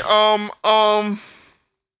 Okay,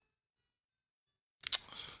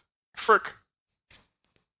 frick.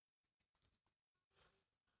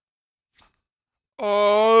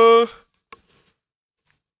 I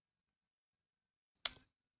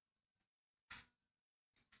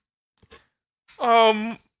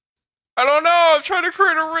don't know. I'm trying to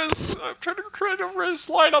create a Riz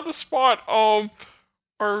line on the spot. Or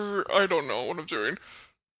I don't know what I'm doing.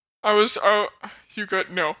 You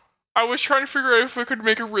got no. I was trying to figure out if I could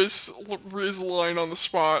make a Riz line on the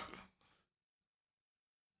spot,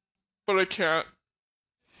 but I can't.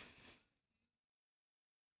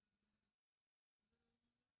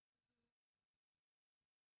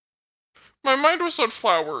 My mind was on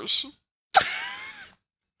flowers.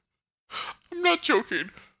 I'm not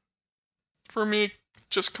joking. For me, it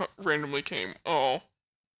just randomly came. Oh.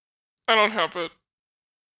 I don't have it.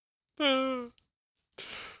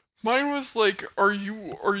 Mine was like, are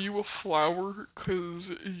you a flower?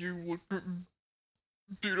 'Cause you look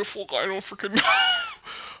beautiful. I don't freaking know.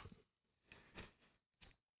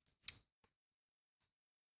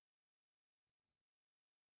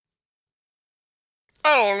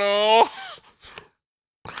 I don't know.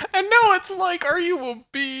 And now it's like, are you a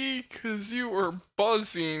bee? 'Cause you are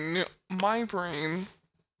buzzing my brain.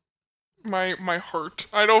 My heart.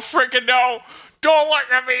 I don't freaking know. Don't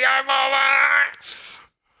look at me. I'm over.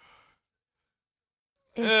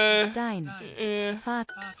 Ist dein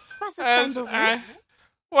Vater. Was ist dein Beruf?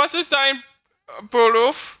 Was ist dein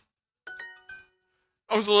Beruf?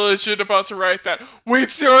 I was legit about to write that.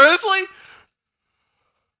 Wait, seriously?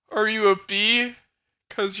 Are you a bee?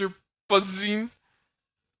 'Cause you're buzzing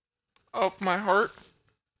up my heart?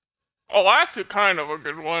 Oh, that's a kind of a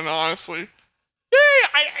good one, honestly. Yay!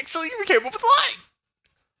 I actually came up with a line!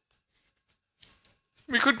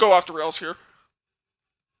 We could go off the rails here.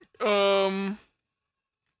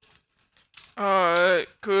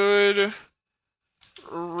 Good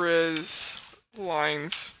Riz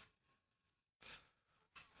lines.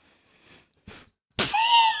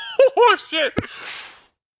 Oh, shit!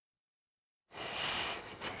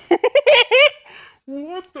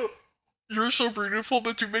 What the? You're so beautiful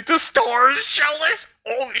that you make the stars jealous!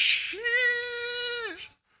 Oh, shit!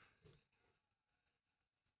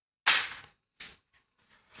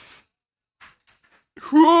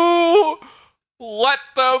 Who let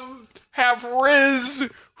them have Riz?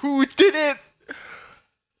 Who did it?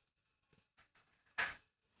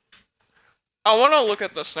 I want to look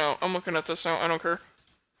at this now. I'm looking at this now. I don't care.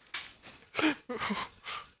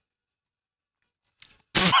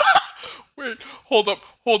 Wait, hold up.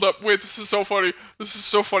 Wait, this is so funny.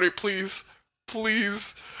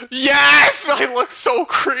 Please. Yes! I look so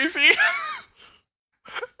crazy.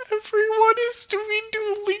 Everyone is doing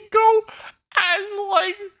Duolingo as,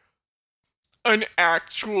 like, an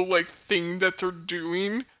actual, like, thing that they're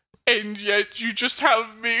doing, and yet you just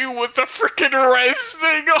have me with the freaking Riz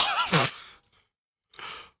thing up.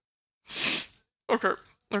 Okay,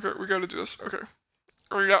 we gotta do this. Okay.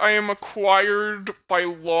 I am acquired by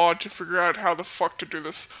law to figure out how the fuck to do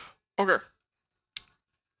this. Okay.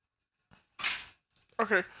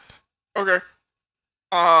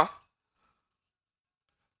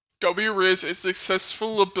 W Riz is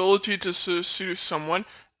successful ability to seduce someone.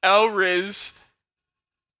 L Riz,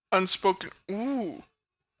 unspoken. Ooh,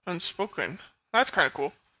 unspoken. That's kind of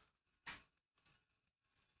cool.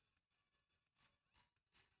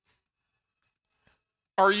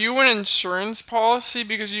 Are you an insurance policy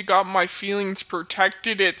because you got my feelings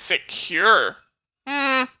protected? It's secure.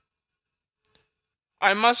 I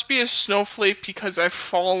must be a snowflake because I've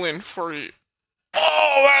fallen for you.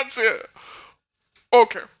 Oh, that's it.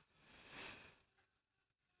 Okay.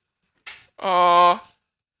 Are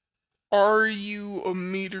you a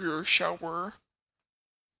meteor shower?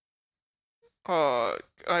 I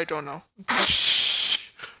don't know.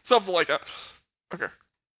 Something like that. Okay.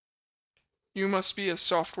 You must be a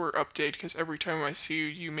software update, because every time I see you,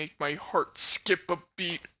 you make my heart skip a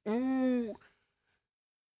beat. Ooh.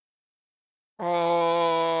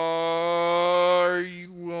 Are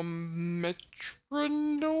you a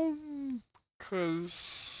metronome?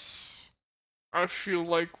 'Cause I feel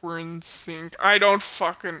like we're in sync. I don't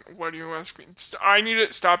fucking. What do you ask me? I need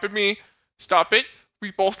it. Stop it, me. Stop it.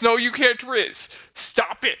 We both know you can't riz.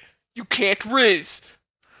 Stop it. You can't riz.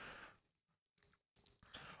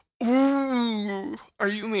 Ooh. Are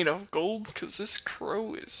you made of gold? Because this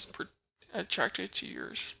crow is attracted to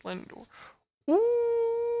your splendor.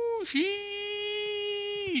 Ooh.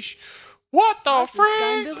 Sheesh. What the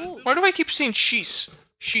frick? Why do I keep saying sheesh?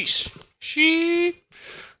 Sheesh. She.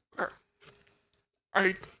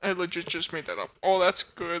 I legit just made that up. Oh, that's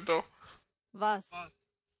good though. Was?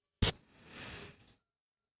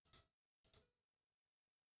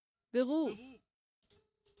 Beruf.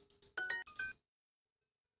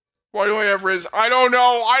 Why do I have riz? I don't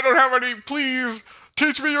know. I don't have any. Please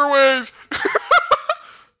teach me your ways.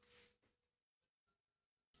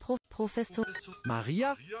 Professor.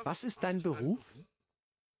 Maria, was ist dein Beruf?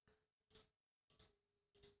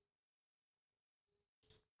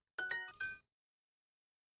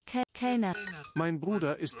 Kellner. Mein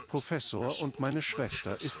Bruder ist Professor und meine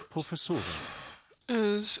Schwester ist Professorin.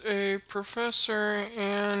 Is a professor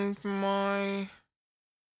and my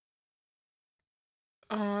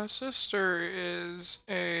sister is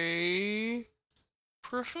a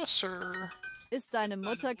professor. Ist deine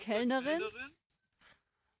Mutter Kellnerin?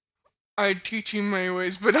 I teach you my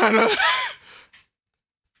ways, but I don't.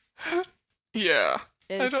 Yeah.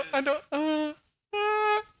 I don't.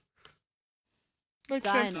 I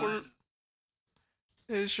can't flirt.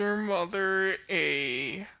 Is your mother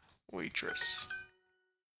a waitress?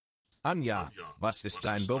 Anja, was ist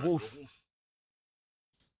dein Beruf?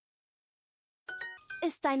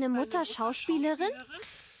 Ist deine Mutter Schauspielerin?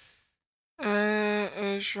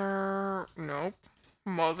 Is your nope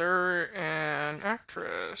mother an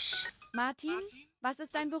actress? Martin, was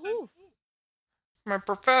ist dein Beruf? My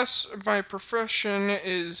profession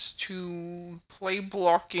is to play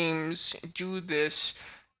block games, do this,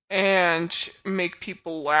 and make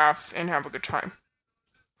people laugh and have a good time.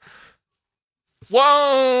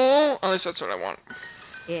 Whoa! At least that's what I want.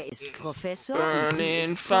 Ist Professor.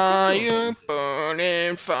 Burning fire,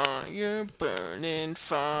 burning fire, burning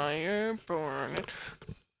fire, burning.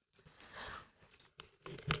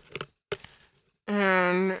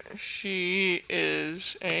 And she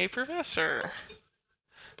is a professor.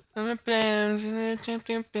 Ooh,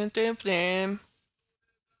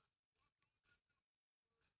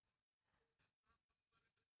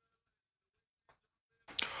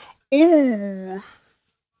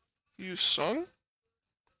 you sung?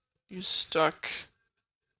 You stuck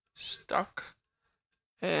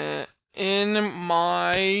in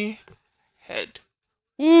my head.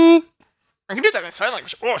 Ooh, I can do that in sign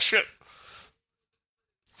language. Oh shit!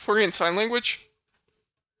 Florian sign language.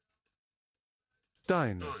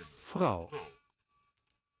 Deine Frau.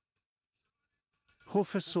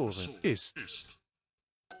 Professorin ist.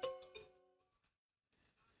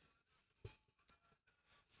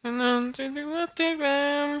 And then they what they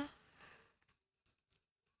ran.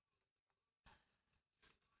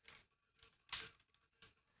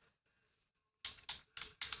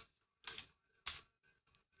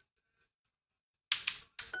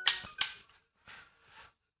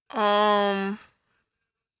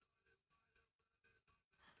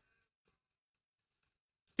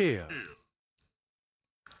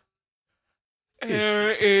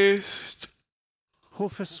 Er ist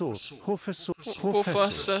Professor.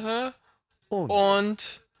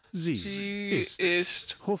 Und sie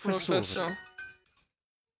ist Professorin. Professor.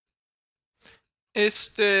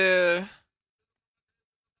 Ist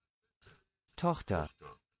Tochter.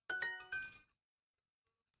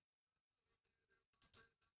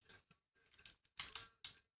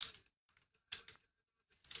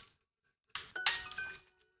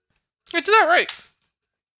 I did that right.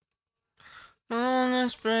 On a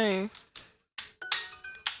spray.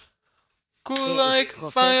 Cool like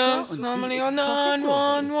fire, normally on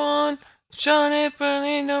 911. Johnny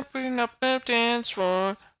burning up the dance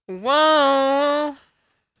floor. Wow.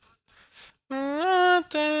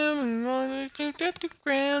 Damn, the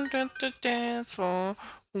ground at the dance floor.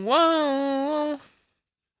 Wow.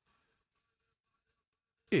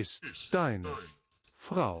 Ist deine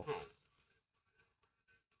Frau.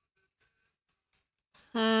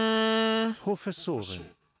 Professorin.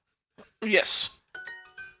 Yes.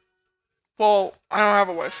 Well, I don't have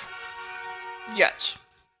a wife. Yet.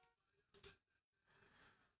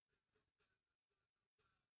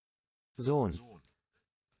 Sohn.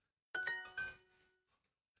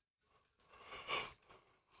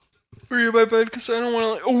 Are you in my bed? Because I don't want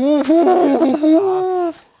to like...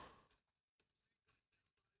 Ooh.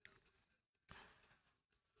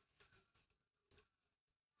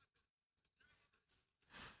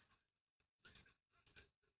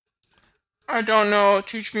 I don't know.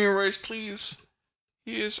 Teach me your ways, please.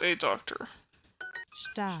 He is a doctor.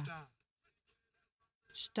 Star.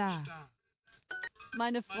 Star.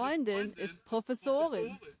 Meine Freundin ist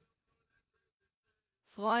Professorin.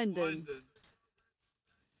 Freundin.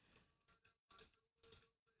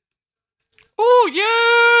 Oh,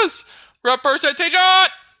 yes! Representation!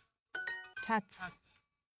 Taz.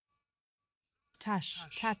 Tasch.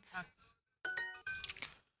 Taz.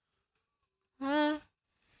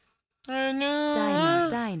 I know.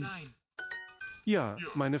 Dein. Ja,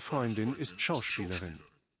 meine Freundin ist Schauspielerin.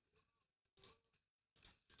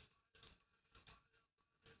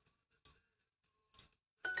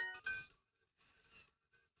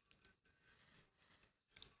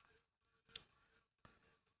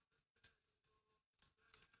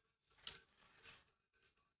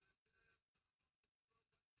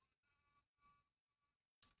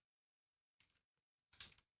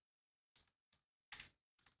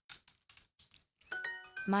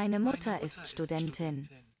 Meine Mutter ist Studentin.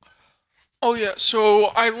 Oh yeah,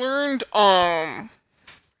 so I learned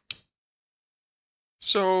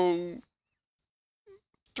so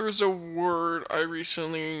there's a word I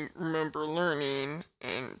recently remember learning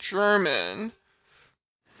in German.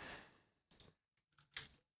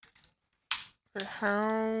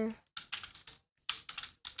 How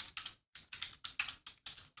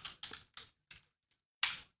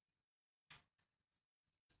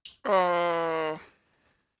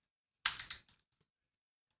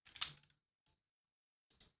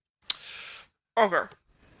okay.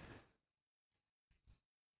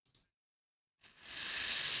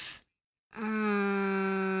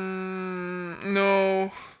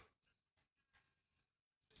 No.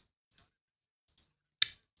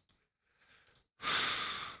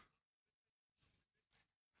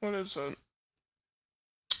 What is it?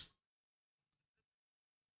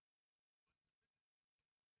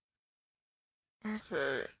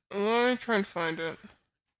 Okay, let me try and find it.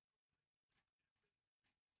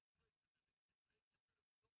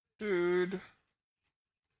 Dude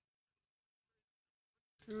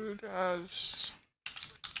has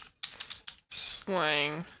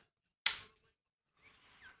slang.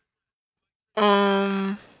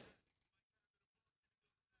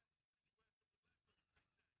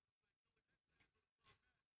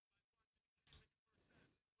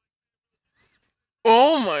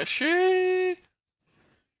 Oh my shit.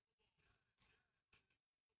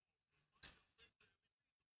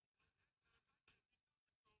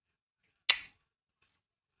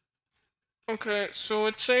 Okay, so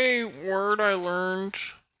it's a word I learned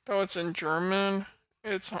that was in German.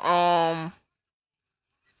 It's can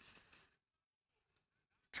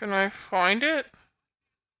I find it?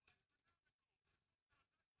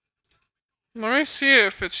 Let me see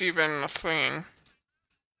if it's even a thing.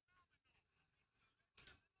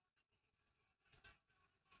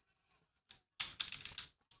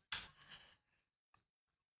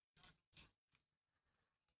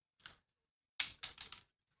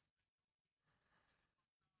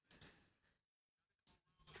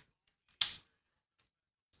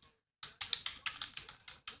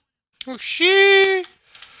 Oh shit!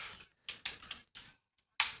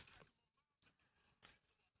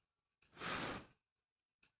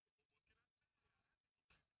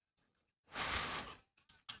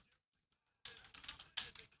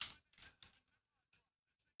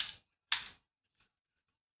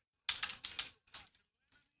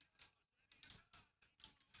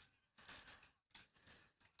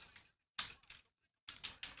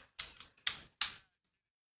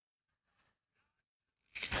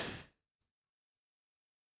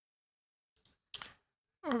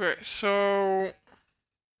 Okay, so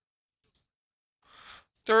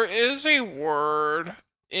there is a word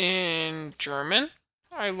in German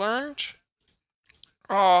I learned.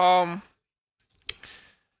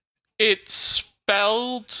 It's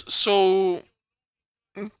spelled so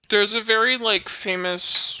there's a very like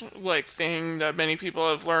famous like thing that many people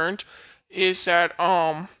have learned is that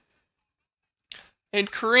in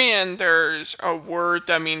Korean there's a word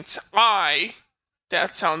that means I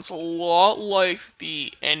that sounds a lot like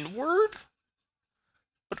the N word.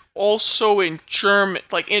 But also in German,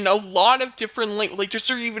 like in a lot of different like there's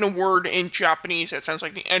even a word in Japanese that sounds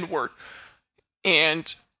like the N word,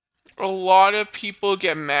 and a lot of people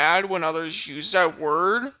get mad when others use that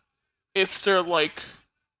word if they're like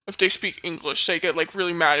if they speak English. They get like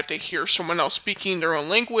really mad if they hear someone else speaking their own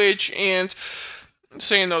language and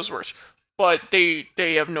saying those words, but they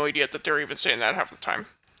have no idea that they're even saying that half the time,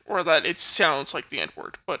 or that it sounds like the N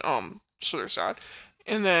word. But so there's that.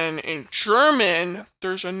 And then in German,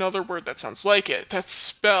 there's another word that sounds like it. That's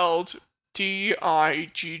spelled Digga.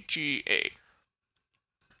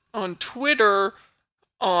 on Twitter,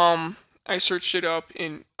 I searched it up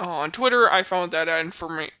on Twitter. I found that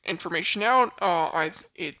information out.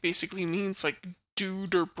 It basically means like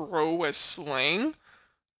dude or bro as slang,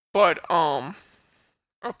 but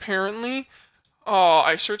apparently,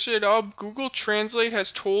 I searched it up. Google Translate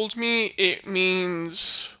has told me it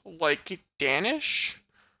means like Danish,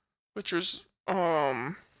 which was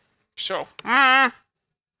so.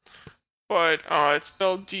 But it's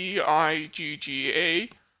spelled Digga.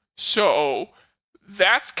 So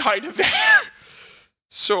that's kind of it.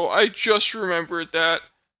 So I just remembered that.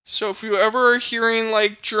 So if you ever are hearing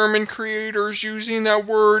like German creators using that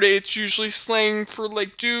word, it's usually slang for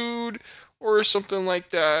like dude or something like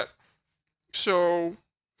that. So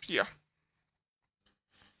yeah.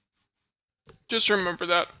 Just remember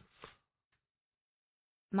that.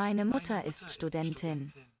 Meine Mutter ist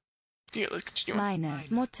Studentin. Yeah, let's continue. Meine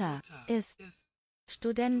Mutter ist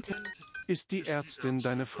Studentin. Ist die Ärztin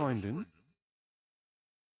deine Freundin?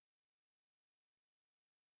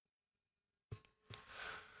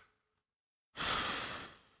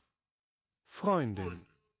 Freundin.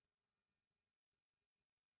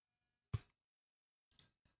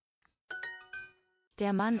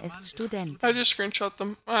 Der Mann ist Student. I just screenshot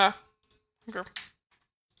them. Okay.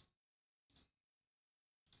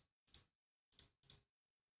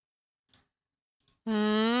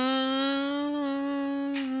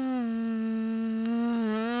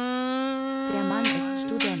 Der Mann ist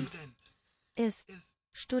Student. Ist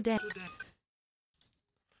Student.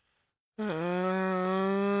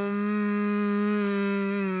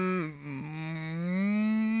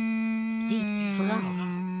 Die Frau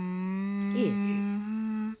ist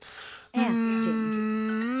Ärztin.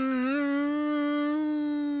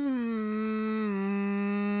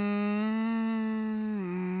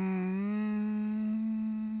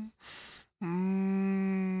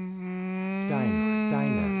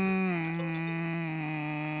 Deine.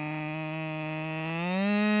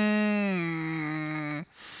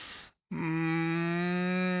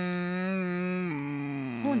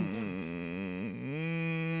 Hund.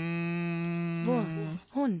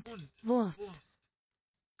 Wurst. Hund. Wurst.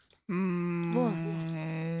 Wurst.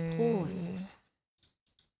 Prost.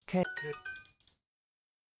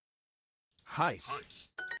 Heiß.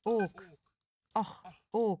 Ook. Och,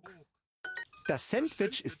 ook. Das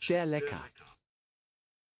Sandwich ist sehr lecker.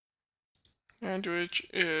 Sandwich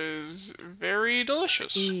is very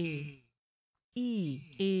delicious.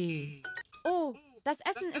 E. Oh, das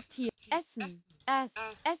Essen ist hier. Essen.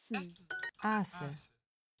 Essen. Aase.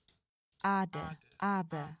 Ade.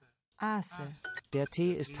 Aber. Aase. Der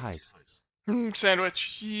Tee ist heiß.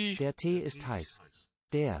 Sandwich. Yee. Der Tee ist heiß.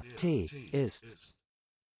 Der Tee ist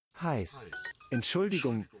heiß.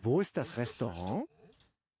 Entschuldigung, wo ist das Restaurant?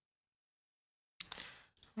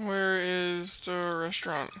 Where is the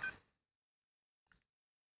restaurant?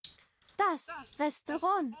 Das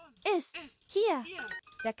Restaurant ist hier.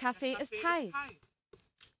 Der Kaffee ist heiß.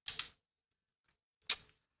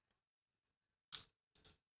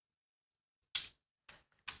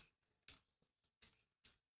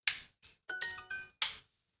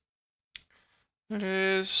 It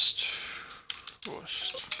is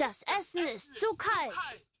Wurst. Das Essen ist zu kalt.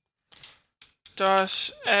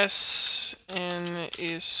 Das Essen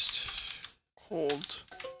ist cold.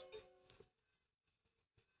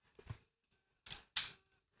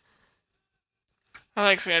 I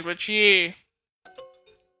like sandwich. Yee.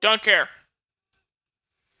 Don't care.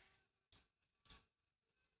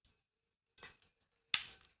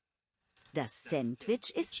 Das Sandwich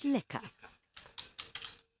ist lecker.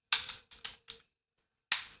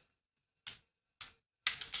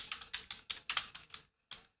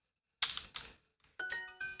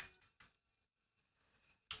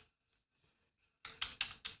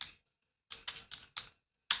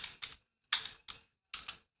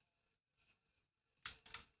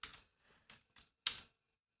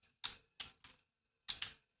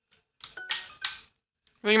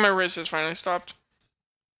 I think my wrist has finally stopped.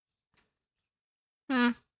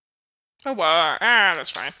 Oh well,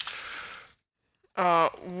 that's fine.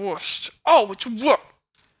 Wurst. Oh, it's what?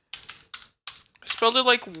 I spelled it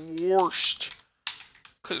like worst.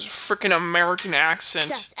 Cause freaking American accent.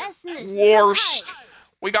 Das Essen ist Worst. zu kalt.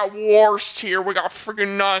 We got worst here. We got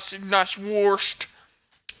freaking nice worst.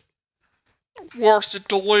 Worst is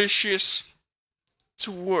delicious. It's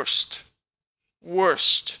worst.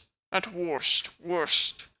 Worst. Not worst.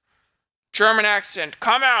 Worst. German accent.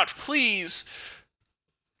 Come out, please.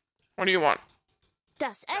 What do you want?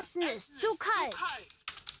 Das Essen ist zu kalt.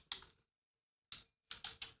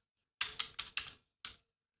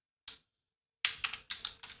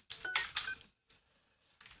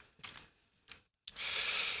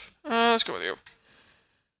 Let's go with you.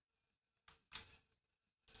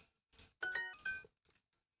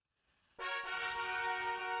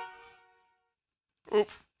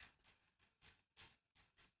 Oop.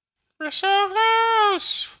 We're so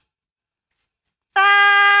close!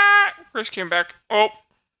 Ah! Chris came back. Oh.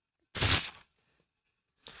 Pfft.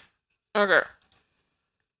 Okay.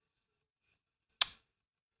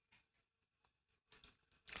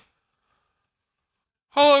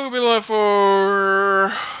 How long have we been left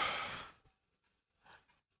for?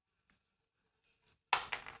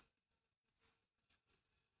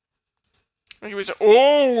 I think we said,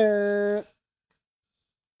 oh!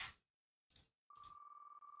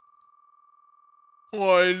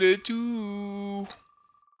 One, two.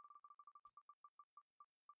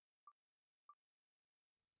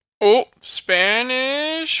 Oh,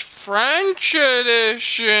 Spanish French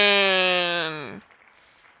edition.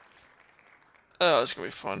 Oh, that's gonna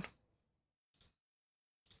be fun.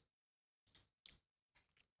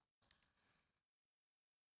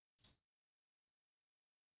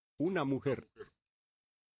 Una mujer.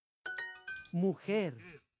 Mujer.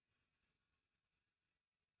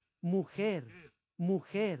 Mujer.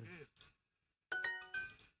 Mujer.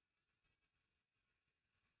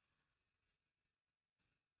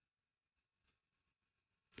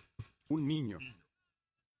 Un niño.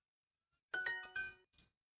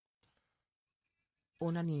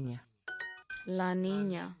 Una niña. La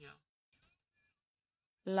niña.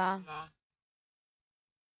 La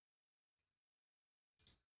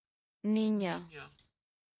niña.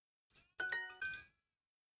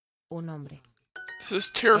 Un hombre. This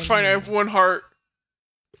is terrifying. I have one heart.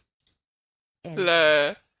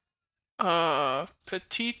 El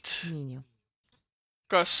Petite niño.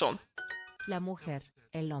 garçon. La mujer.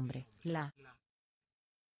 El hombre. La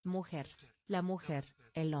mujer. La mujer.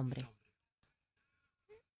 El hombre.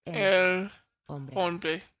 El hombre.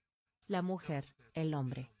 hombre. La mujer. El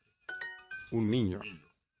hombre. Un niño.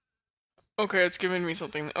 Okay, it's giving me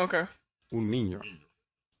something. Okay. Un niño.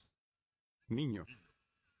 Niño.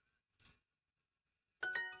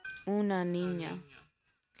 Una niña.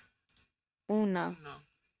 Una.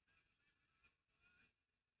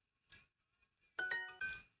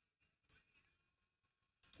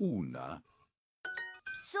 Una.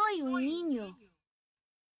 Soy un niño.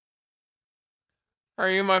 Are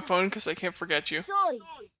you on my phone? Because I can't forget you. Soy.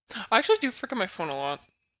 I actually do forget my phone a lot.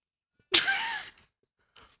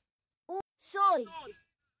 Soy.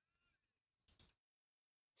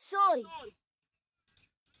 Soy.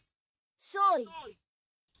 Soy.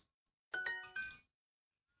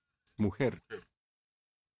 Mujer.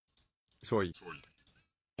 Soy.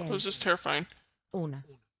 It was just terrifying. Una.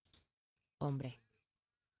 Hombre.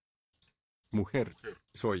 Mujer.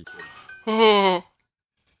 Soy. Oh.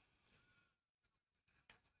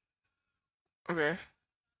 Okay.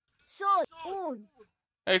 Soy un.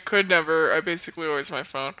 I could never. I basically always my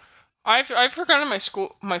phone. I've forgotten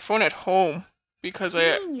my phone at home because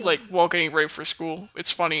while getting ready for school.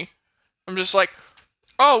 It's funny. I'm just like,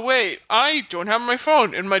 oh wait, I don't have my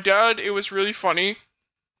phone. And my dad, it was really funny.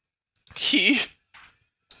 He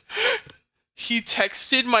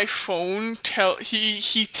texted my phone.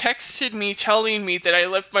 He texted me telling me that I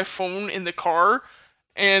left my phone in the car,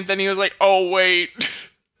 and then he was like, oh wait.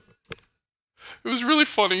 It was really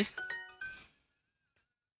funny.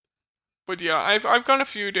 But yeah, I've gone a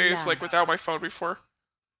few days like without my phone before.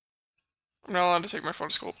 I'm not allowed to take my phone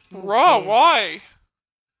to school. Raw, why?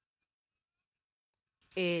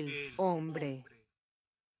 El hombre.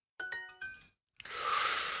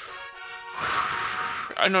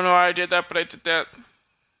 I don't know how I did that, but I did that.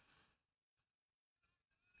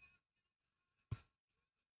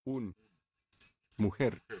 Un.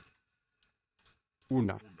 Mujer.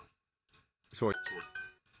 Una. Soy.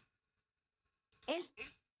 El.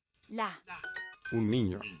 La. Un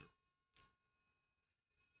niño.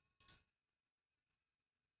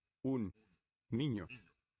 Un niño.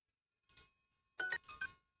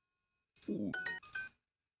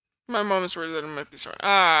 My mom is worried that it might be sorry.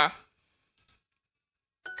 Ah.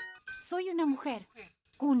 Soy una mujer.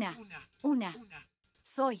 Una.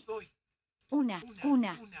 Soy. Una.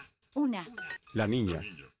 La niña.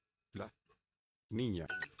 La niña.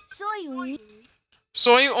 Soy un.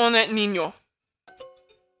 Soy un niño.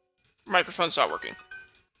 Microphone's not working.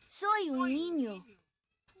 Soy un niño.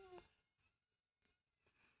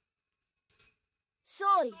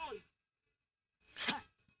 Soy.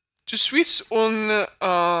 Je suis un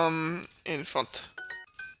infant.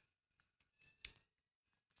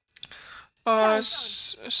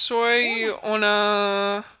 Soy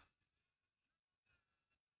una.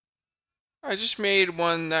 I just made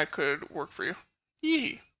one that could work for you.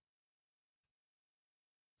 Yee.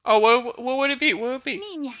 Oh, what would it be? What would it be?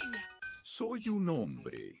 Niña. Soy un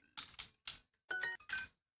hombre.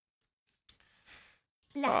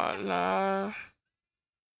 La. La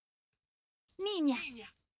Niña.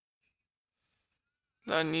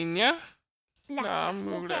 niña. La. La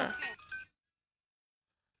Mujer.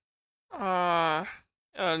 mujer.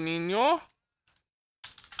 El niño.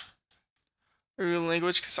 Are you in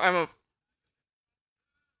language? Cause I'm a.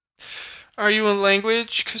 Are you in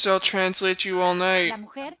language? Cause I'll translate you all night. La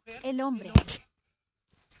mujer. El hombre.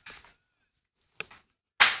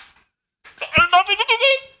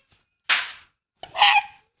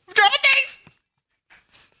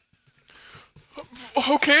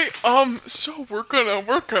 Okay, so we're gonna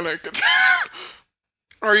get.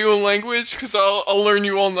 Are you in language? Cause I'll learn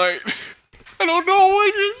you all night. I don't know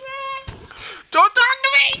what you. Don't talk to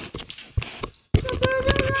me.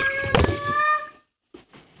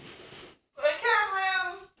 I can't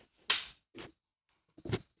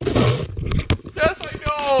risk. Yes, I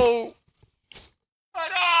know. I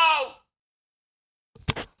know.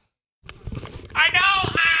 I know.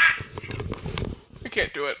 Ah! I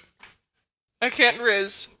can't do it. I can't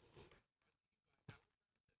riz.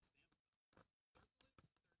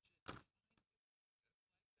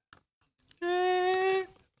 Okay,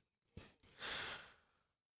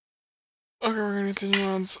 we're gonna continue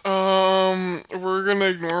on. We're gonna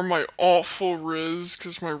ignore my awful riz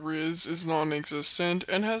because my riz is non-existent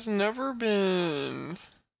and has never been.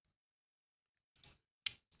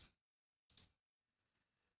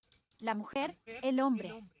 La mujer. El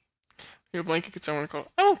hombre. Your blanket gets someone called.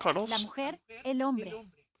 I want La cuddles. mujer. El hombre.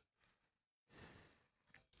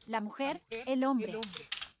 La mujer. El hombre.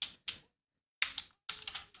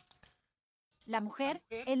 La mujer.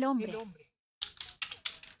 El hombre.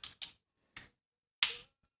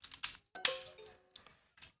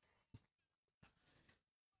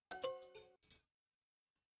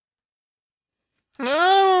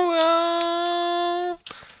 Oh, well.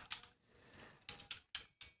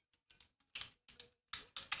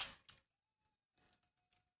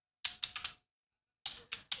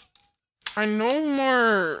 I know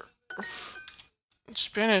more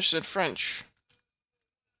Spanish than French.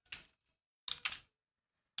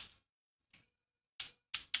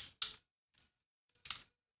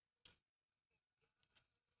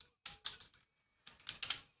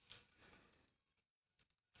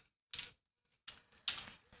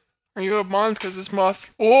 Are you a moth? Cause this moth.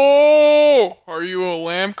 Oh! Are you a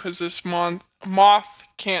lamb? Cause this moth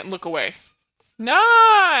can't look away.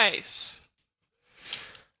 Nice!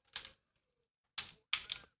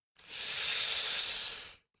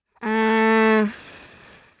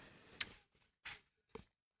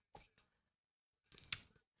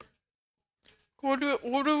 What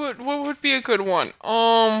would be a good one?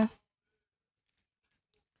 I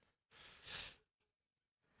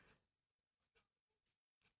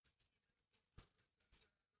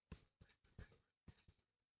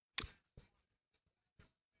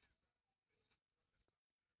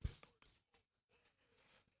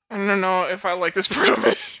don't know if I like this part of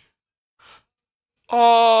it.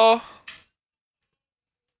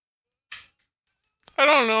 I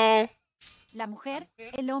don't know. La mujer.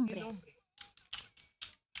 El hombre.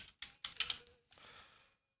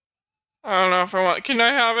 I don't know if I want. Can I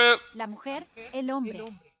have it? La mujer. El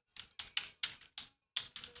hombre.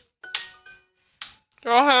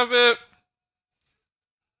 I'll have it.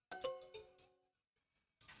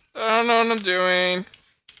 I don't know what I'm doing.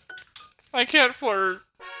 I can't flirt.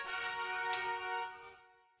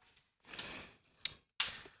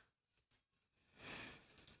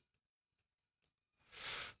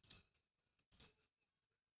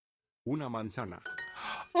 Una manzana.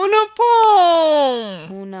 Una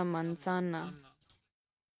pom! Una manzana.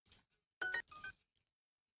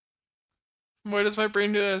 Why does my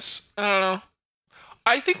brain do this? I don't know.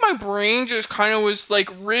 I think my brain just kind of was like,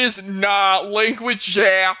 Riz, nah, language,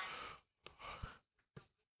 yeah.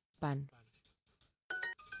 Pan.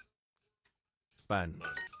 Pan.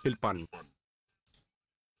 El pan.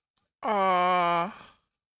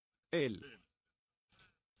 El.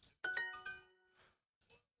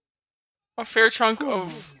 A fair chunk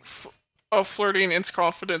of flirting and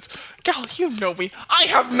confidence. Gal, you know me. I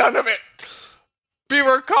have none of it. Be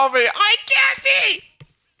more confident. I can't be.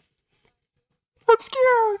 I'm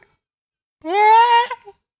scared.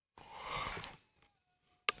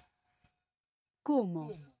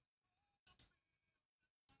 Como.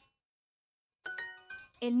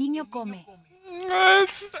 El niño come.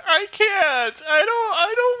 I can't. I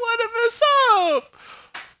don't want to mess up.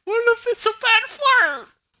 What if it's a bad flirt?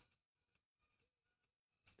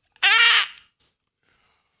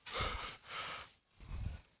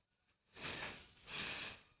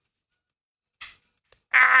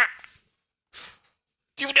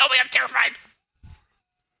 terrified.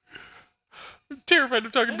 I'm terrified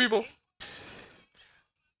of talking to people.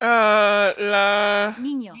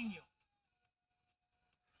 Niño.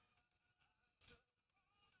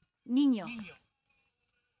 Niño.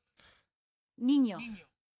 Niño.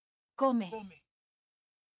 Come.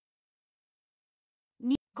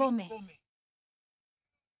 Come.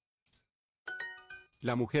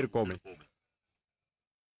 La mujer come.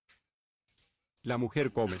 La mujer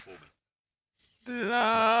come.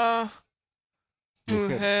 La Mujer.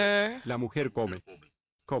 mujer. La mujer come.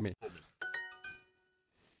 Come.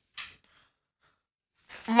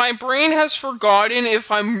 My brain has forgotten if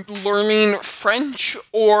I'm learning French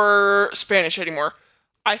or Spanish anymore.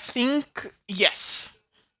 I think yes.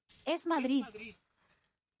 Es Madrid.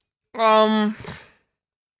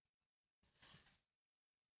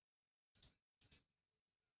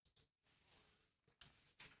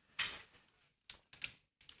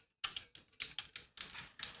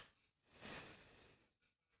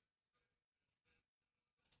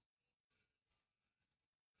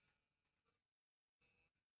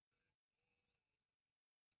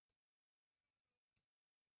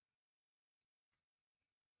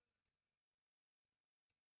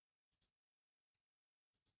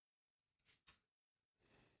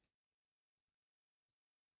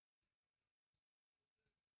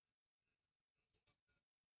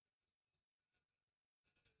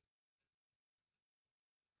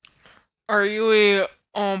 Are you a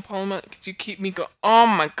Parliament? Could you keep me Oh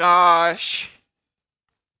my gosh.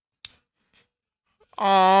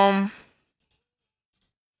 I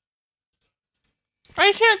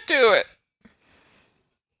can't do it.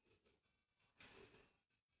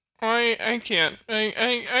 I can't.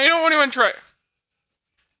 I don't even try.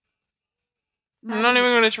 I'm not even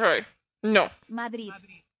gonna try. No. Madrid.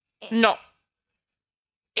 Es. No.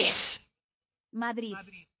 Es. Madrid.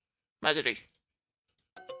 Madrid.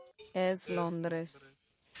 Es Londres.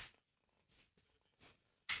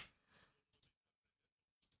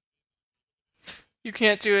 You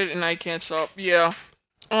can't do it and I can't stop. Yeah.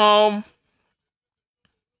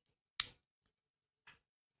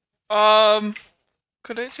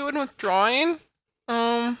 Could I do it with drawing?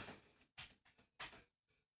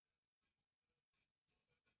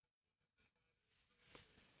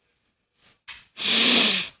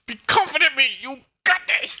 Be confident in me! You got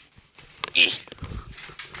this! Eeh.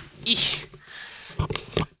 Eeh.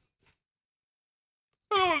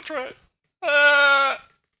 I don't want to try it.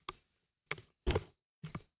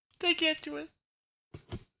 I can't do it.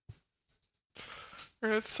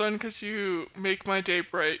 Earth, sun, because you make my day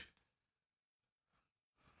bright.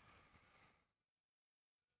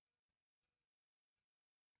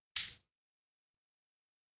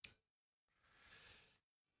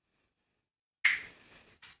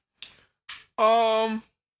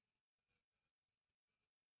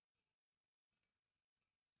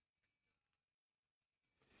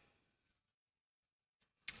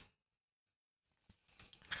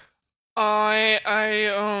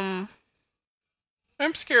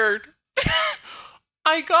 I'm scared.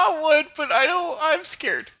 I got wood, but I'm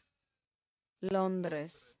scared.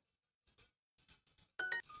 Londres.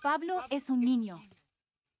 Pablo es un niño.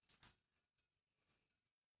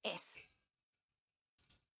 Es.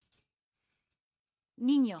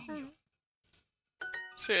 Niño.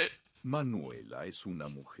 Say it. Manuela es una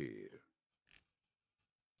mujer.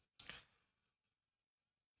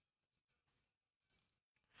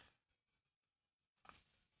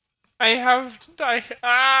 No,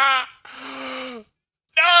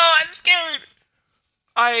 I'm scared.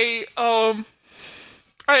 I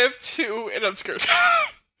have two and I'm scared.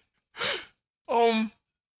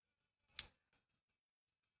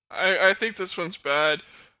 I think this one's bad.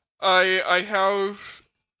 I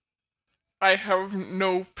have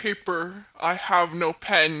no paper. I have no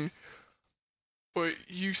pen. But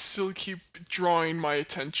you still keep drawing my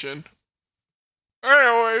attention.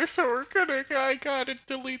 Anyway, so I gotta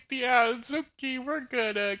delete the ads. Okay, we're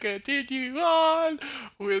gonna continue on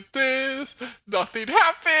with this. Nothing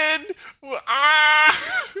happened. It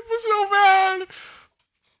was so bad.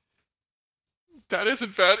 That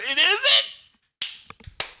isn't bad. It isn't.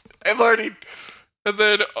 I'm learning. And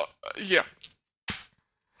then, yeah.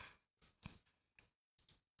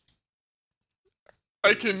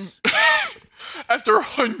 I can, after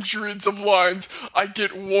hundreds of lines, I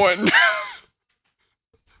get one.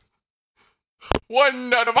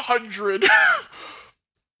 1 out of 100.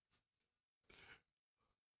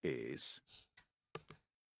 Es.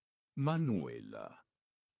 Manuela.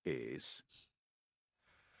 Es.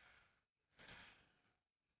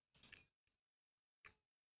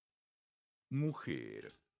 Mujer.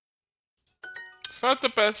 It's not the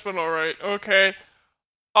best, but alright. Okay.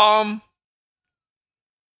 Um,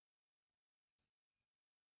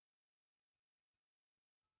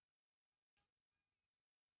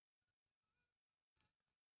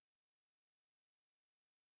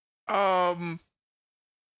 um,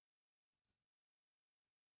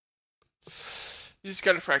 you just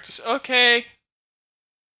gotta practice. Okay.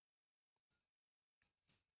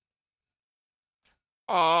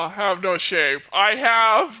 Have no shave. I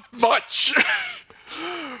have much.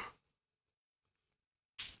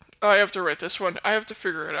 I have to write this one. I have to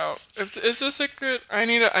figure it out. Is this a good? I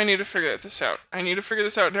need to figure this out. I need to figure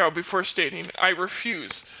this out now before stating. I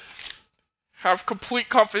refuse. Have complete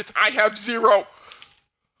confidence. I have zero.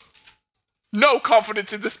 No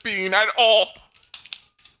confidence in this being at all.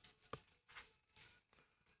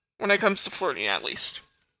 When it comes to flirting, at least.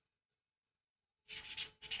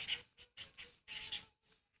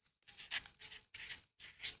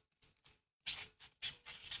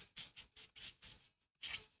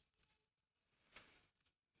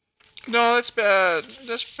 No, that's bad.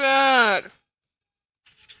 That's bad.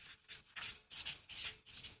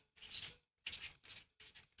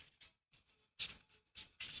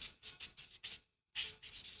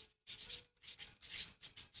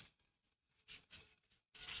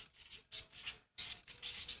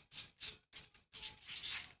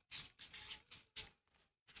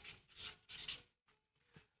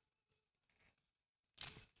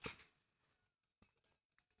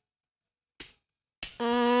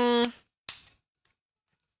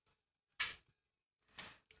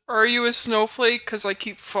 Are you a snowflake? 'Cause I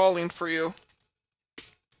keep falling for you.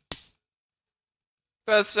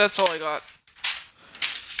 That's all I got.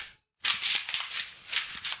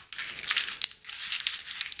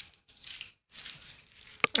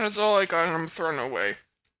 That's all I got, and I'm throwing it away.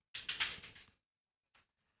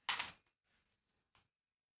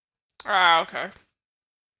 Ah, okay.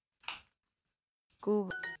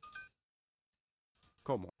 Cubo.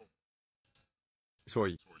 ¿Cómo?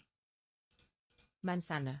 Soy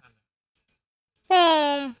Manzana.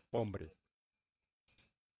 hombre.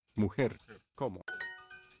 Mujer. ¿Cómo?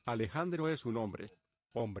 Alejandro es un hombre.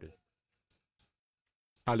 Hombre.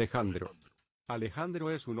 Alejandro. Alejandro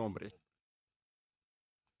es un hombre.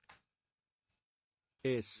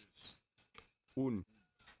 Es un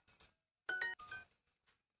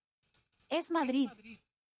Es Madrid.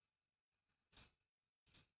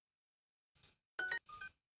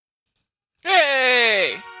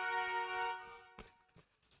 Hey!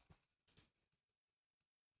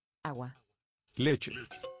 Agua. leche.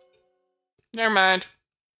 Never mind.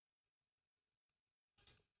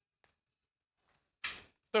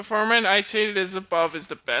 The format I stated as above is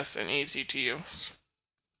the best and easy to use.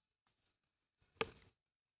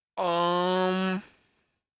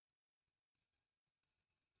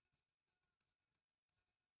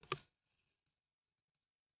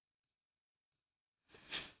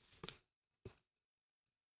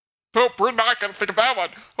 Nope, we're not gonna think of that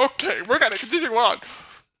one. Okay, we're gonna continue on.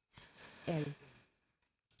 El.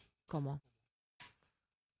 ¿Cómo?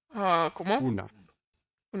 ¿Cómo? Una.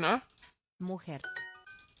 Una. Mujer.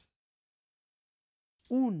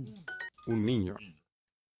 Un. Un niño.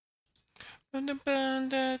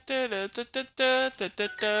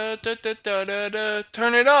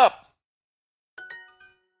 Turn it up.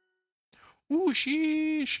 Ooh,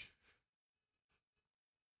 sheesh.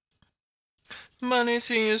 Money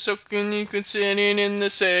seeing soaking, you can sitting in the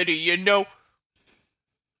city, you know.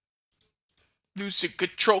 Losing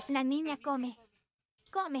control. La niña come.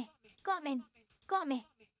 Come. Comen. Come.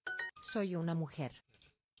 Soy una mujer.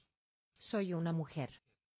 Soy una mujer.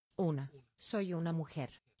 Una. Soy una mujer.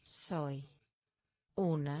 Soy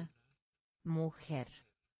una mujer.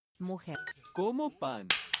 Mujer. Como pan.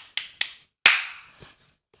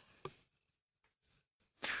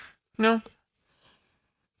 No.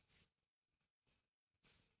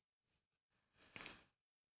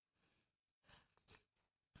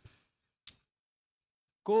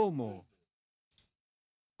 Como.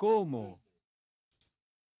 Como.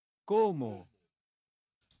 Como.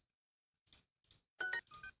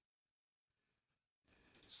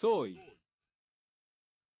 Soy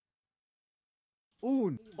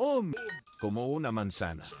un hombre. Como una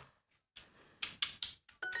manzana.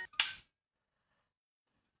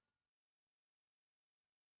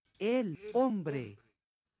 El hombre.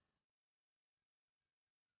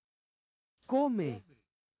 Come.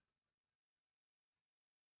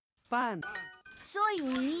 Pan. Soy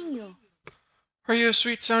un niño. Are you a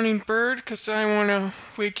sweet sounding bird? 'Cause I wanna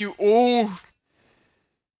wake you. Oh.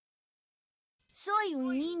 Soy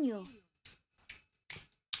un niño.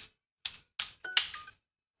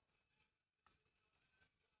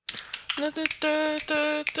 Una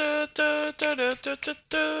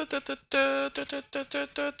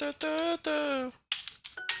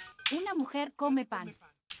mujer come pan.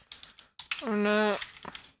 Una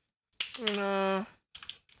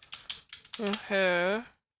mujer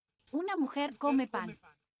Una mujer come pan.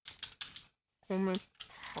 come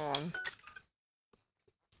pan.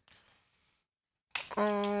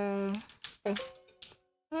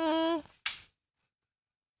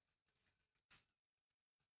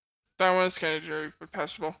 That one's kind of dirty, but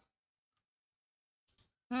passable.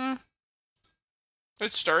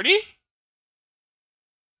 It's sturdy?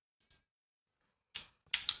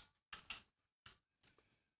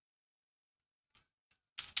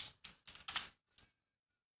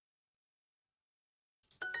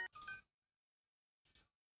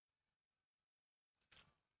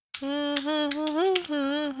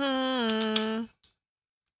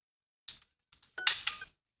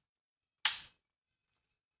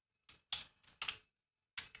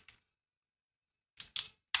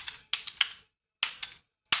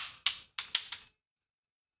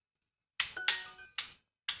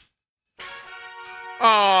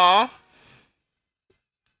 Aww.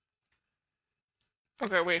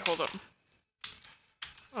 Okay, wait, hold up.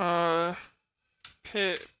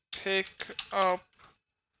 Pick up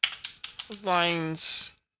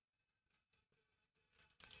lines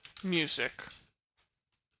music.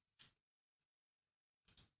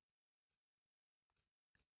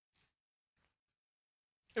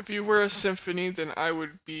 If you were a symphony, then I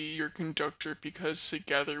would be your conductor because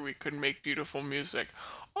together we could make beautiful music.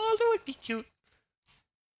 Oh, that would be cute.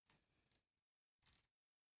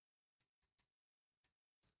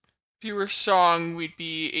 If you were a song, we'd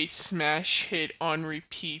be a smash hit on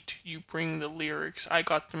repeat. You bring the lyrics, I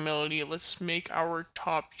got the melody. Let's make our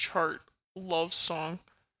top chart love song.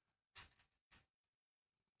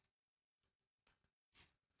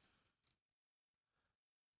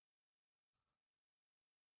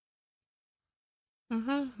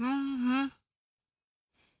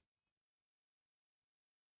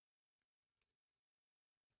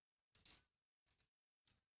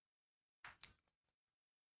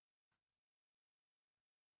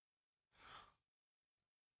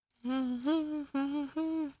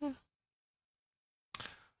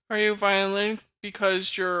 Are you violent?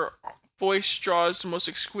 Because your voice draws the most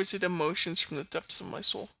exquisite emotions from the depths of my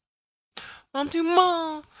soul. I'm too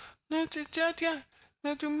mom. Not too dad.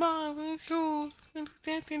 Not too mom. Do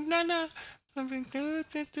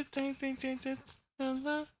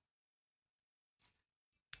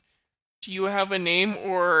you have a name,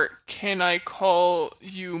 or can I call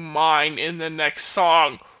you mine in the next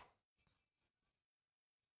song?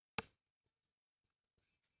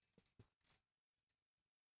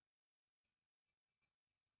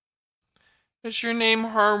 Is your name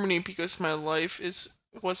Harmony? Because my life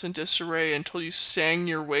was in disarray until you sang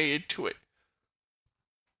your way into it.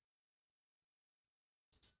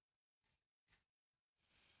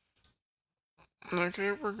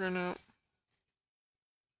 Okay, we're gonna...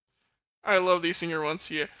 I love these singer ones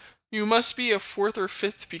here. You must be a 4th or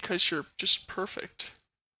 5th because you're just perfect.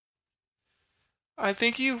 I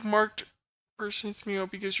think you've marked person's meal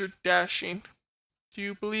because you're dashing. Do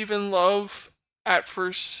you believe in love at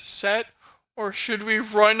first set? Or should we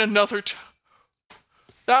run another time?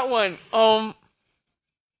 That one,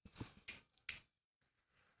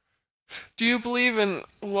 do you believe in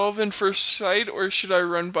love in first sight, or should I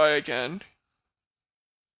run by again?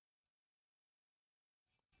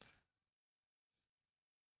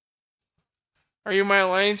 Are you my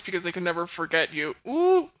alliance because I can never forget you?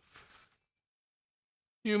 Ooh!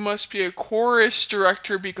 You must be a chorus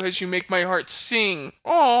director because you make my heart sing.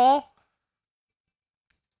 Aww!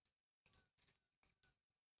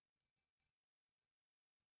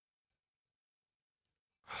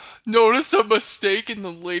 Notice a mistake in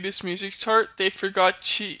the latest music chart. They forgot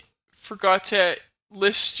to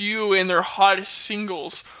list you in their hottest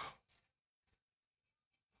singles.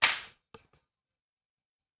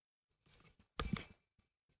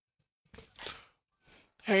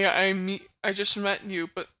 Hey, I just met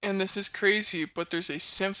you, and this is crazy, but there's a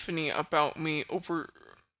symphony about me over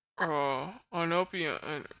on Opia,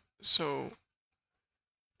 and so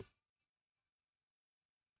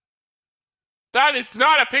that is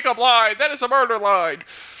not a pickup line, that is a murder line.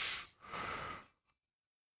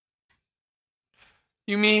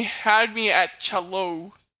 You had me at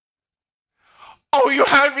cello. Oh, you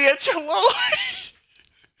had me at cello.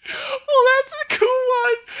 Oh, that's a cool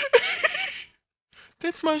one.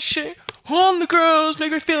 That's my shit. All the girls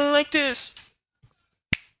make me feeling like this.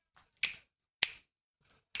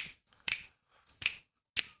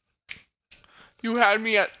 You had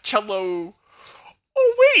me at cello.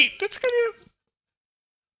 Oh wait, that's kind of.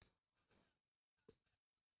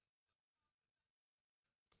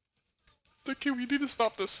 Okay, we need to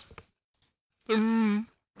stop this.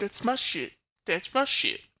 That's my shit. That's my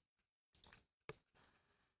shit.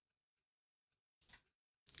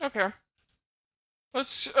 Okay.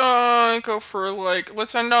 Let's go for like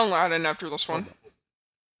let's end on Latin after this one.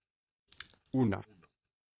 Una.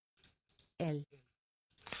 El.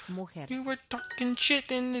 Mujer. You were talking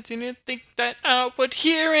shit and I didn't think that I would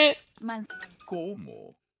hear it.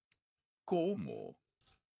 ¿Cómo? ¿Cómo?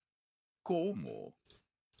 ¿Cómo?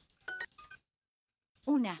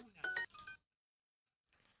 Una.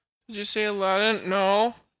 Did you say Aladdin?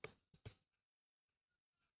 No.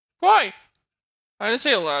 Why? I didn't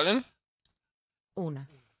say Aladdin. Una.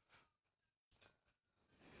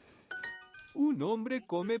 Un hombre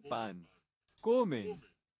come pan. Comen.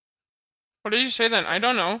 What did you say then? I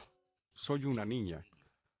don't know. Soy una niña.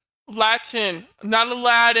 Latin. Not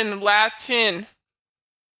Aladdin. Latin.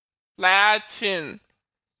 Latin.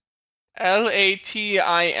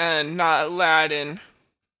 Latin. Not Aladdin.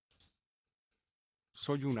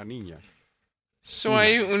 Soy una niña.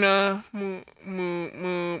 Soy una mu.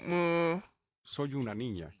 Soy una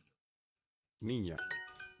niña. Niña.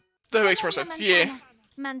 That makes more sense. Yeah.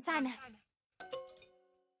 Manzanas.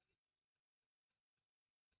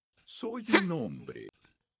 Soy un hombre.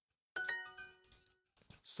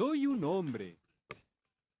 Soy un hombre.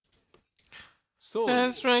 Soy.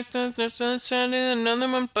 That's right. There's sunshine and another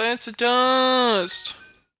one bites the dust.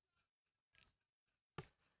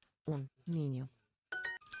 Un niño.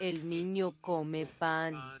 El niño come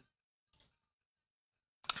pan.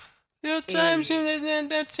 Your times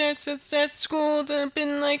that's at school that have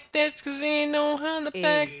been like that cause they ain't know how to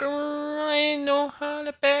back girl. I ain't know how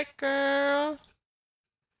to back girl.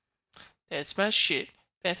 That's my shit.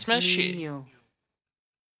 That's my shit. Niño.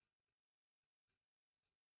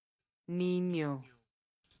 Niño.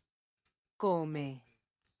 Come.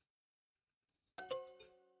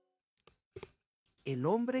 El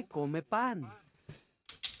hombre come pan.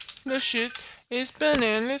 The shit is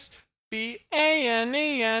bananas. B-A-N-A-N-A-N.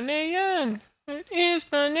 It is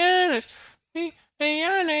bananas.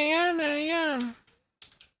 B-A-N-A-N-A-N.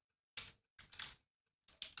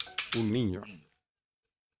 Un niño.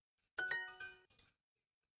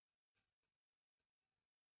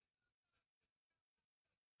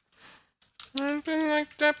 I've been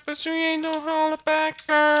like that, but she ain't no holla back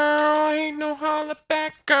girl. Ain't no holla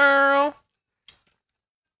back girl.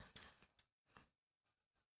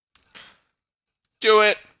 Do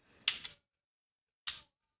it.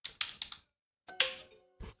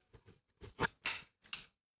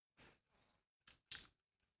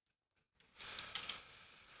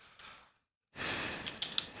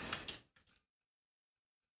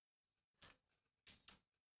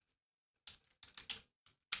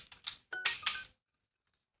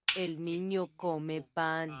 El niño come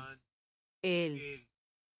pan. El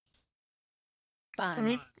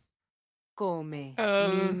pan come.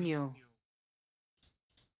 Niño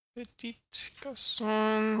Petit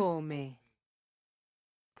garçon. come.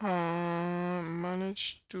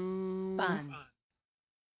 Managed to. Pan.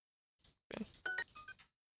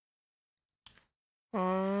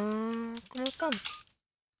 Come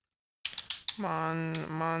pan.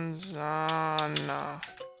 Manzana.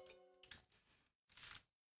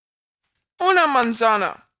 Una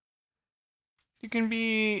manzana. You can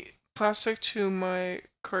be plastic to my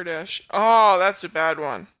Kardashian. Oh, that's a bad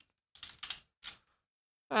one.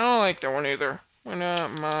 I don't like that one either. Una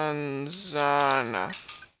manzana.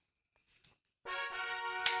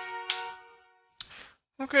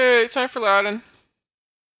 Okay, it's time for Latin.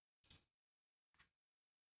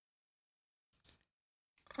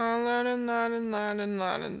 Latin.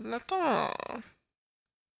 Latin.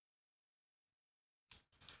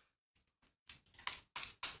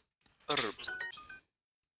 Herbs.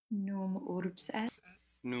 Num urbs est.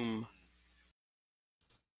 Num.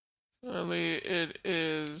 Early, it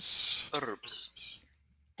is. Herbs.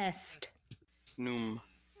 Est. Num.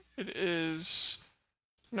 It is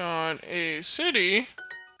not a city.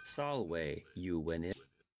 Solway, you win it.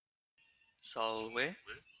 Salve.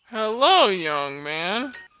 Hello, young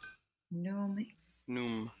man. Num.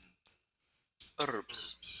 Num.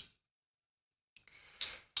 Herbs.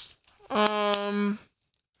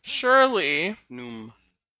 Surely. Num.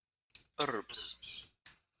 Herbs.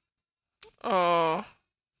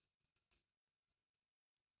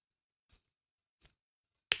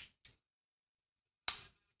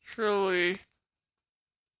 Surely.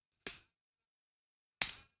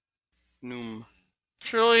 Num.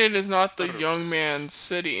 Surely it is not the young man's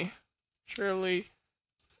city. Surely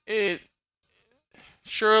it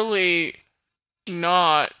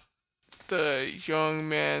not the young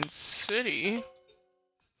man's city.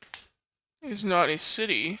 Is not a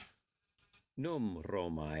city. Num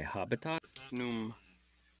Romae habitat. Num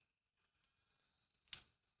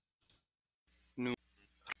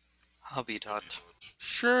habitat.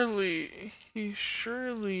 Surely, he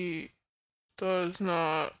surely does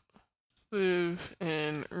not live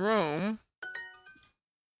in Rome.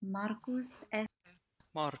 Marcus est.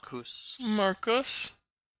 Marcus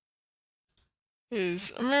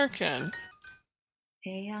is American.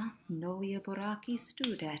 Ea novia boraki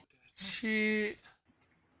studet.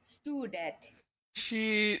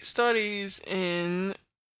 She studies in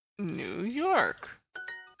New York.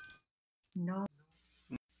 No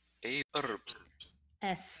A herbs.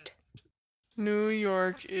 est. New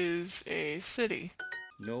York is a city.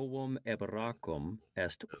 Novum ebracum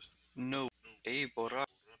est. No a borak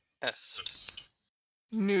est.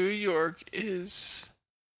 New York is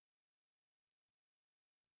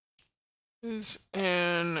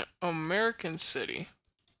an American city.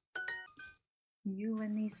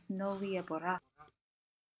 Juvenis novia boraki.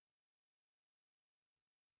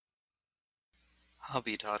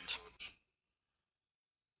 Habitat.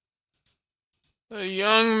 The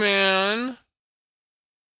young man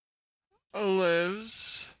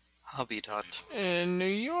lives Habitat. in New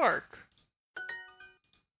York.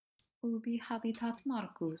 Ubi habitat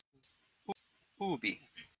Marcus. Ubi.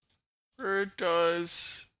 Where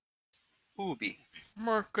does Ubi.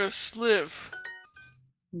 Marcus live?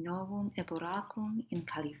 Novum eboracum in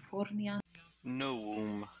California.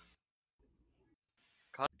 Novum.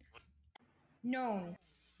 Known.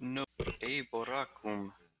 No a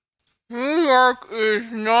boracum. New York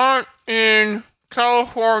is not in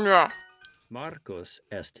California. Marcus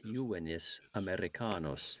est juvenis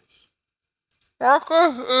Americanus.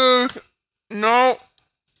 Marcus is no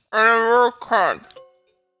an American.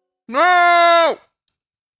 No!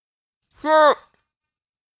 Shit!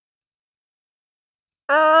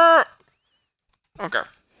 Okay.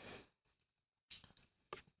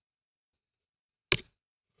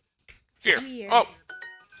 Here. Weird. Oh.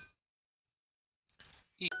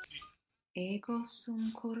 Ego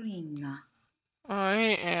sum Corinna. I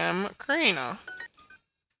am Karina.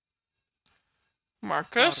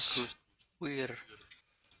 Marcus. Where?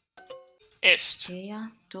 Est. Ea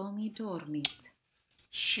domi dormit.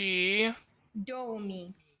 She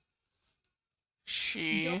Domi.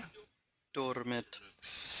 Dormit.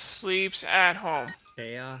 sleeps at home.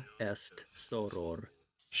 Ea est soror.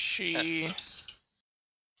 She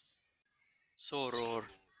Soror.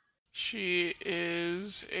 She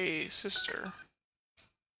is a sister.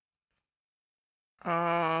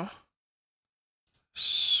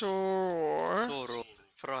 Soror.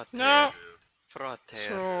 Frater. No. Frater.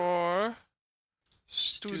 Sor.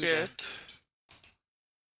 Studet.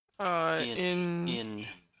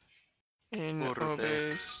 In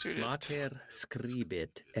Urbe Studet. Mater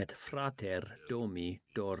scribit et frater domi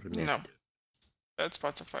dormit. No. That's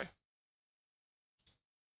Spotify.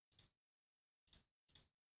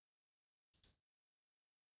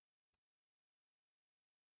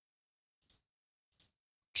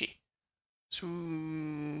 Okay. So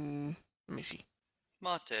let me see.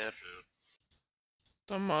 Mater.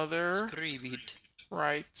 The mother Scribit.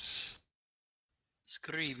 writes.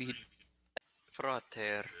 Scribit.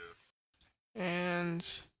 Frater. And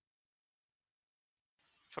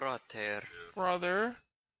Frater. brother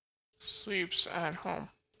sleeps at home.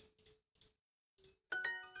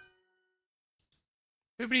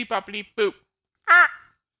 Boopity boppity boop. Ah!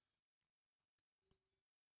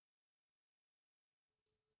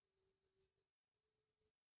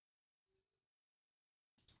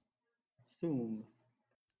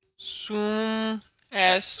 Sum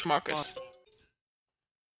est Marcus.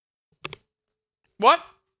 What?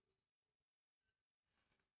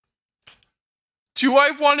 Do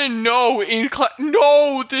I want to know in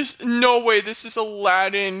no, no way, this is a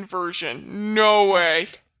Latin version. No way.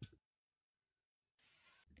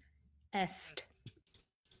 Est.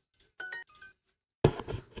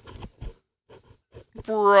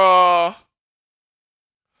 Bruh.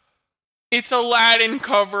 It's a Latin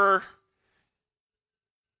cover.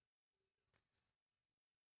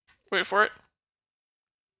 Wait for it.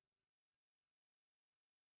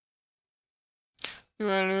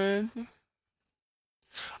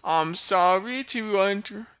 I'm sorry to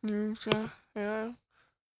introduce.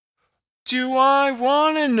 Do I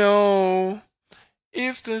want to know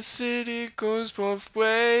if the city goes both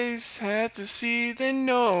ways? Had to see then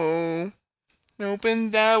know. Hoping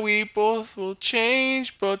that we both will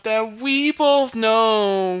change, but that we both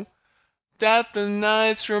know that the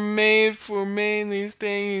nights were made for mainly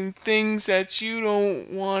saying things that you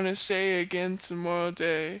don't want to say again tomorrow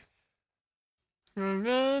day.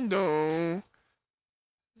 No.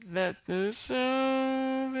 Let the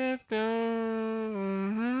sound that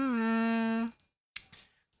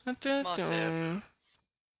Mater.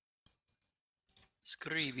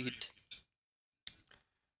 Scribit.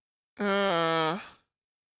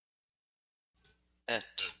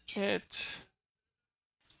 Et.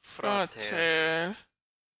 Frater.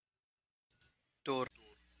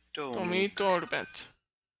 Domi dormit.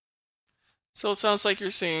 So it sounds like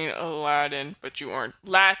you're saying Aladdin, but you aren't.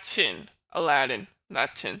 Latin. Aladdin.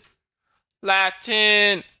 Latin.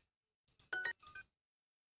 Latin!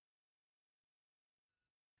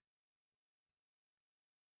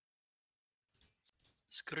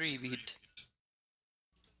 Scribit.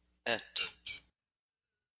 Et.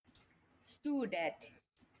 Student.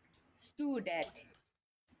 Student.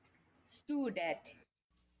 Student.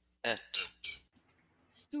 Et.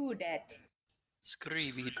 Student.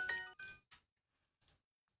 Scribit.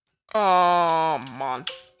 Oh, man.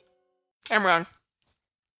 I'm wrong.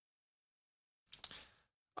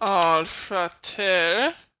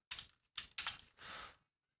 Frater.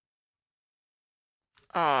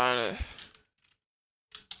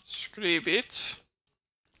 Scribit.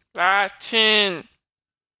 Latin.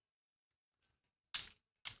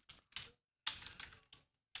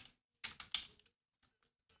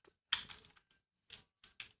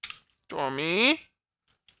 Dormi.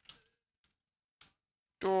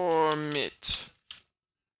 Dormit.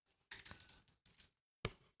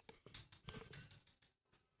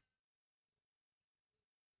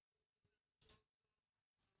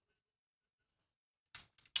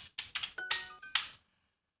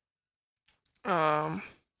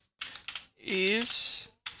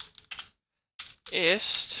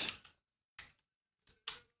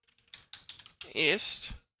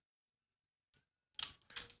 Ist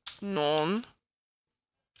non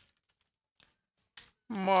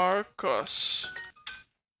Marcus.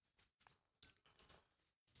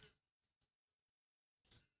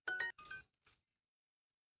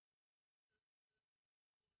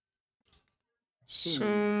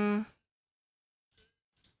 Sum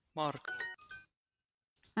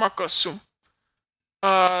Marcus sum.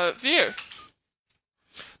 Wir.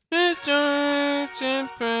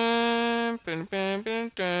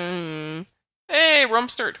 Hey, rum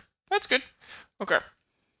stirred. That's good. Okay.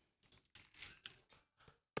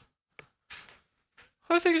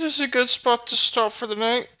 I think this is a good spot to stop for the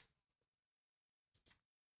night.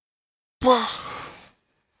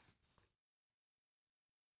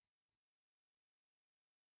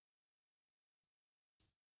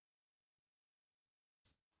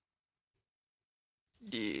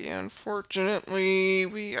 Yeah, unfortunately,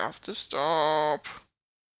 we have to stop.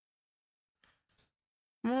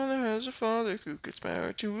 Mother has a father who gets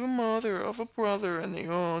married to a mother of a brother, and they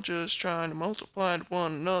all just trying to multiply to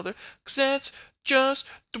one another, 'cause that's just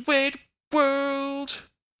the way the world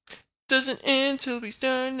doesn't end till we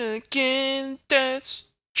start again.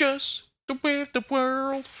 That's just the way of the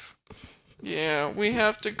world. Yeah, we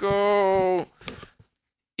have to go.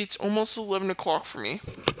 It's almost 11 o'clock for me.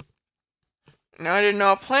 And I did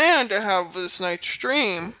not plan to have this night's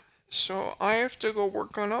stream, so I have to go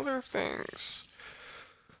work on other things.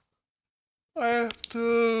 I have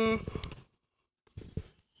to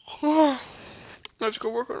go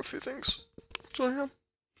work on a few things. So yeah.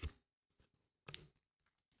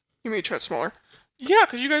 You made chat smaller. Yeah,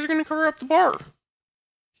 because you guys are going to cover up the bar.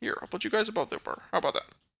 Here, I'll put you guys above the bar. How about that?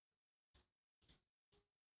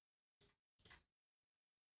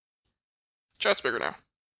 Chat's bigger now.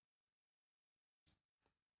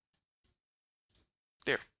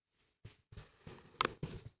 There.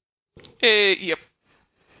 Hey, yep.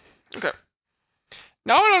 Okay.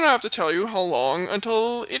 Now I don't have to tell you how long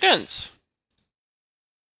until it ends.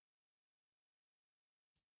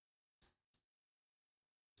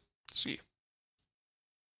 See.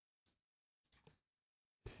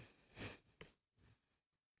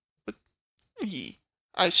 But, yeah.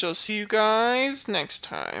 I shall see you guys next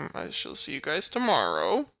time. I shall see you guys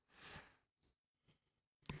tomorrow.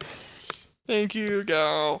 Thank you,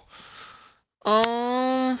 gal.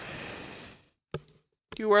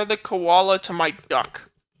 You are the koala to my duck.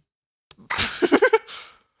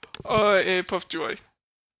 Puff joy.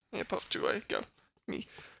 Yeah, puff joy. Go. Me.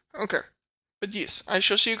 Okay. But yes, I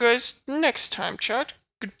shall see you guys next time, chat.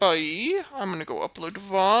 Goodbye. I'm gonna go upload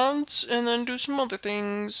VODs and then do some other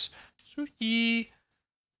things. So, yeah.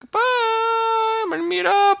 Goodbye. I'm gonna meet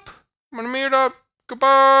up.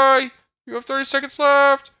 Goodbye. You have 30 seconds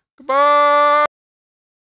left. Goodbye.